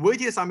this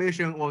weighted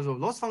summation of the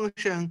loss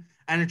function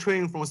and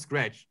train from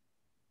scratch.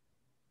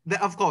 Then,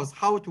 of course,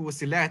 how to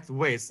select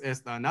weights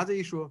is another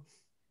issue.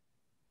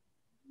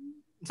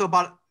 So,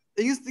 but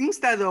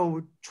instead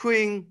of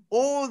train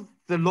all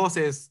the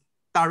losses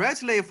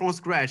directly from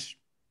scratch,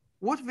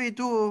 what we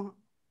do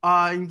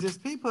in this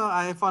paper,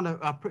 I found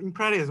in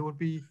practice would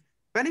be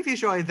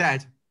beneficial is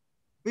that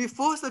we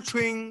first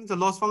train the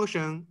loss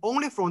function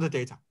only from the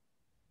data.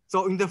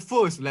 So in the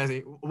first, let's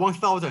say,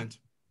 1,000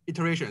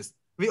 iterations,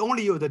 we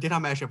only use the data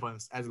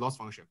measurements as loss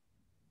function.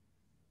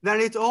 Then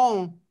later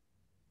on,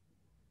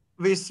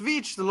 we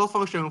switch the loss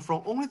function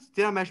from only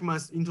data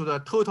measurements into the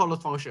total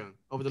loss function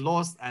of the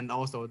loss and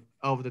also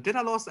of the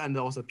data loss and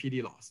also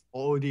PD loss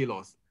or OD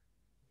loss.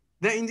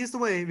 Then in this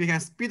way, we can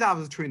speed up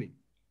the training.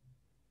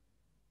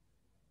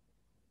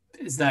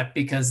 Is that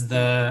because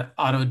the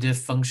AutoDiff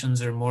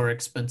functions are more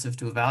expensive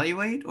to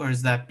evaluate, or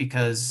is that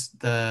because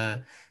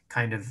the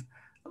kind of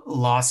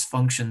loss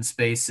function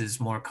space is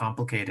more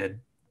complicated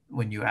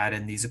when you add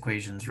in these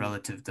equations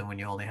relative than when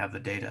you only have the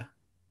data.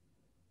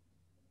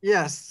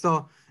 Yes,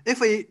 so if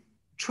we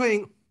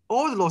train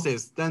all the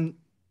losses, then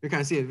you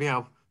can see we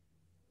have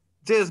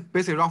this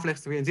basically roughly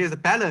speaking, there's a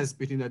balance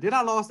between the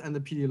data loss and the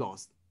PD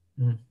loss.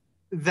 Mm.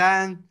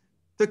 Then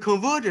the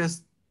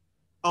convergence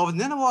of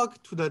the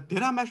network to the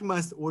data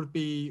measurements would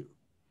be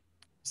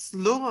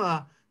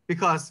slower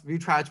because we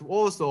try to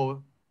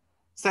also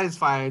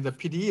satisfy the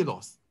PDE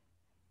loss.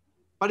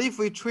 But if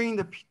we train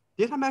the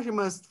data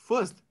measurements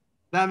first,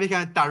 then we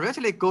can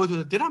directly go to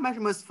the data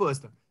measurements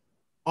first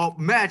or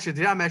match the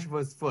data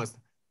measurements first.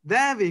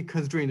 Then we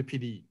constrain the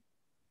PDE.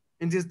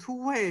 In this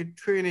two-way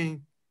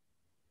training,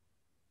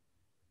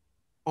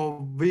 or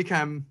we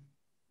can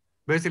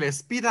basically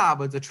speed up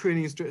the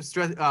training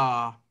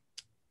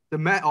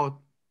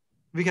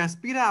we can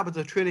speed up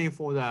the training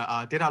for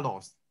the data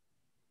loss.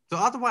 So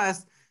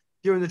otherwise,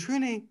 during the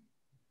training,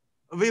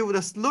 we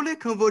would slowly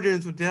converge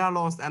into data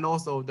loss and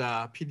also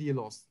the PD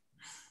loss.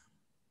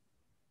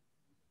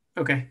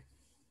 Okay.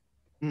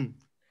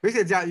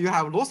 Basically, you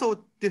have lots of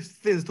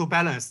things to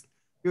balance.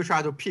 You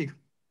try to pick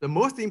the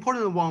most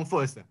important one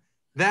first,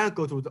 then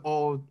go to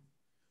all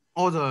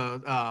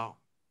the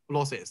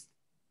losses.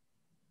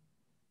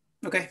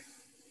 Okay.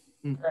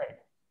 Okay.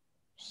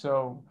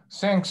 So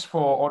thanks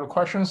for all the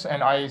questions.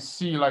 And I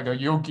see like a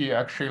Yogi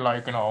actually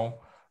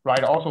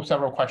write also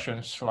several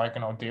questions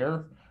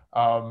there.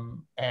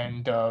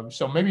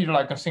 So maybe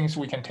things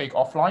we can take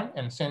offline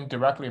and send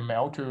directly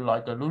mail to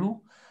Lulu,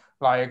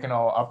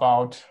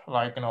 about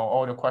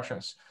all the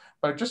questions.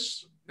 But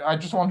I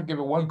just want to give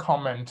one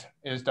comment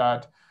is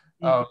that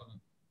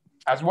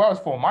as well as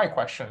for my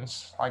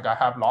questions, I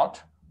have a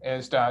lot,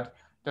 is that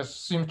there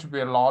seems to be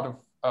a lot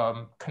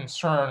of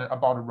concern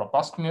about the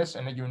robustness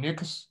and the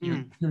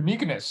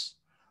uniqueness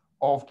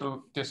of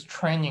this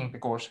training,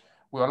 because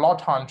we a lot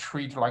of time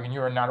treat a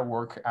neural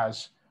network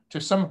as to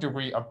some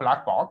degree a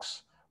black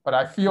box. But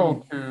I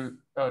feel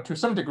to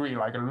some degree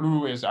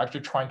Lulu is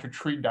actually trying to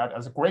treat that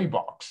as a gray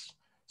box.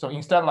 So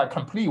instead of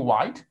complete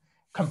white,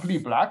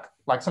 complete black,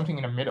 something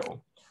in the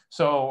middle.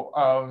 So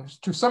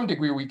to some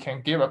degree we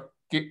can give a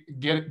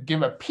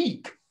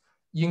peek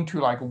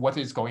into what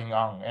is going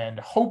on, and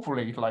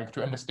hopefully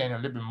to understand a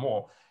little bit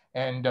more.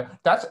 And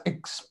that's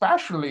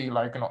especially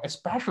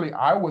especially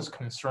I was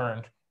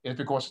concerned is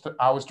because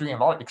I was doing a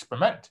lot of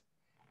experiment,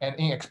 and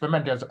in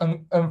experiment there's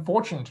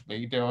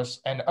unfortunately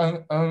there's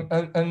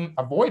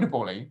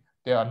unavoidably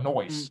there are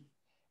noise,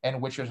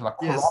 and which is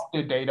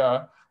corrupted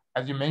data,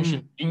 as you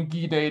mentioned,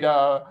 inky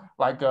data,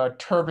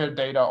 turbid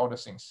data, all the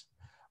things.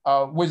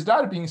 With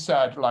that being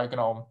said,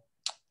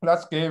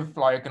 let's give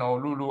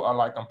Lulu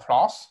a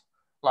plus,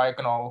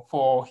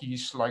 for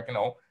his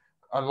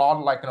a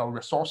lot of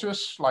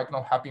resources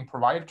have been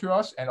provided to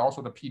us, and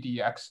also the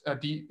PDX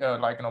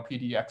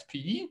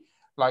PDXPE,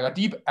 a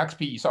deep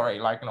XPE, sorry,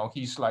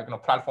 his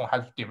platform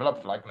has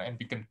developed and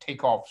we can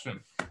take off soon.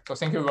 So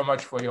thank you very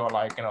much for your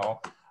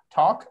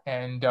talk,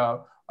 and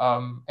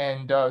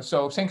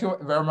so thank you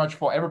very much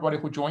for everybody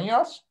who joining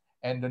us.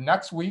 And the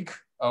next week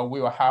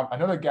we will have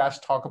another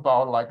guest talk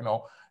about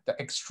the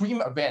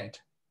extreme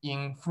event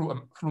in fluid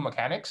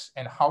mechanics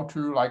and how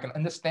to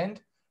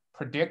understand,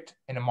 predict,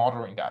 and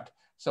modeling that.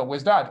 So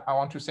with that, I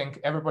want to thank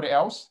everybody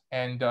else,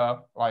 and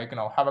have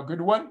a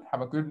good one,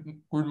 have a good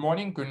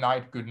morning, good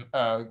night, good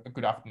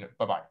afternoon.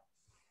 Bye bye.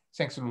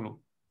 Thanks, Lulu.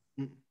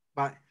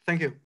 Bye. Thank you.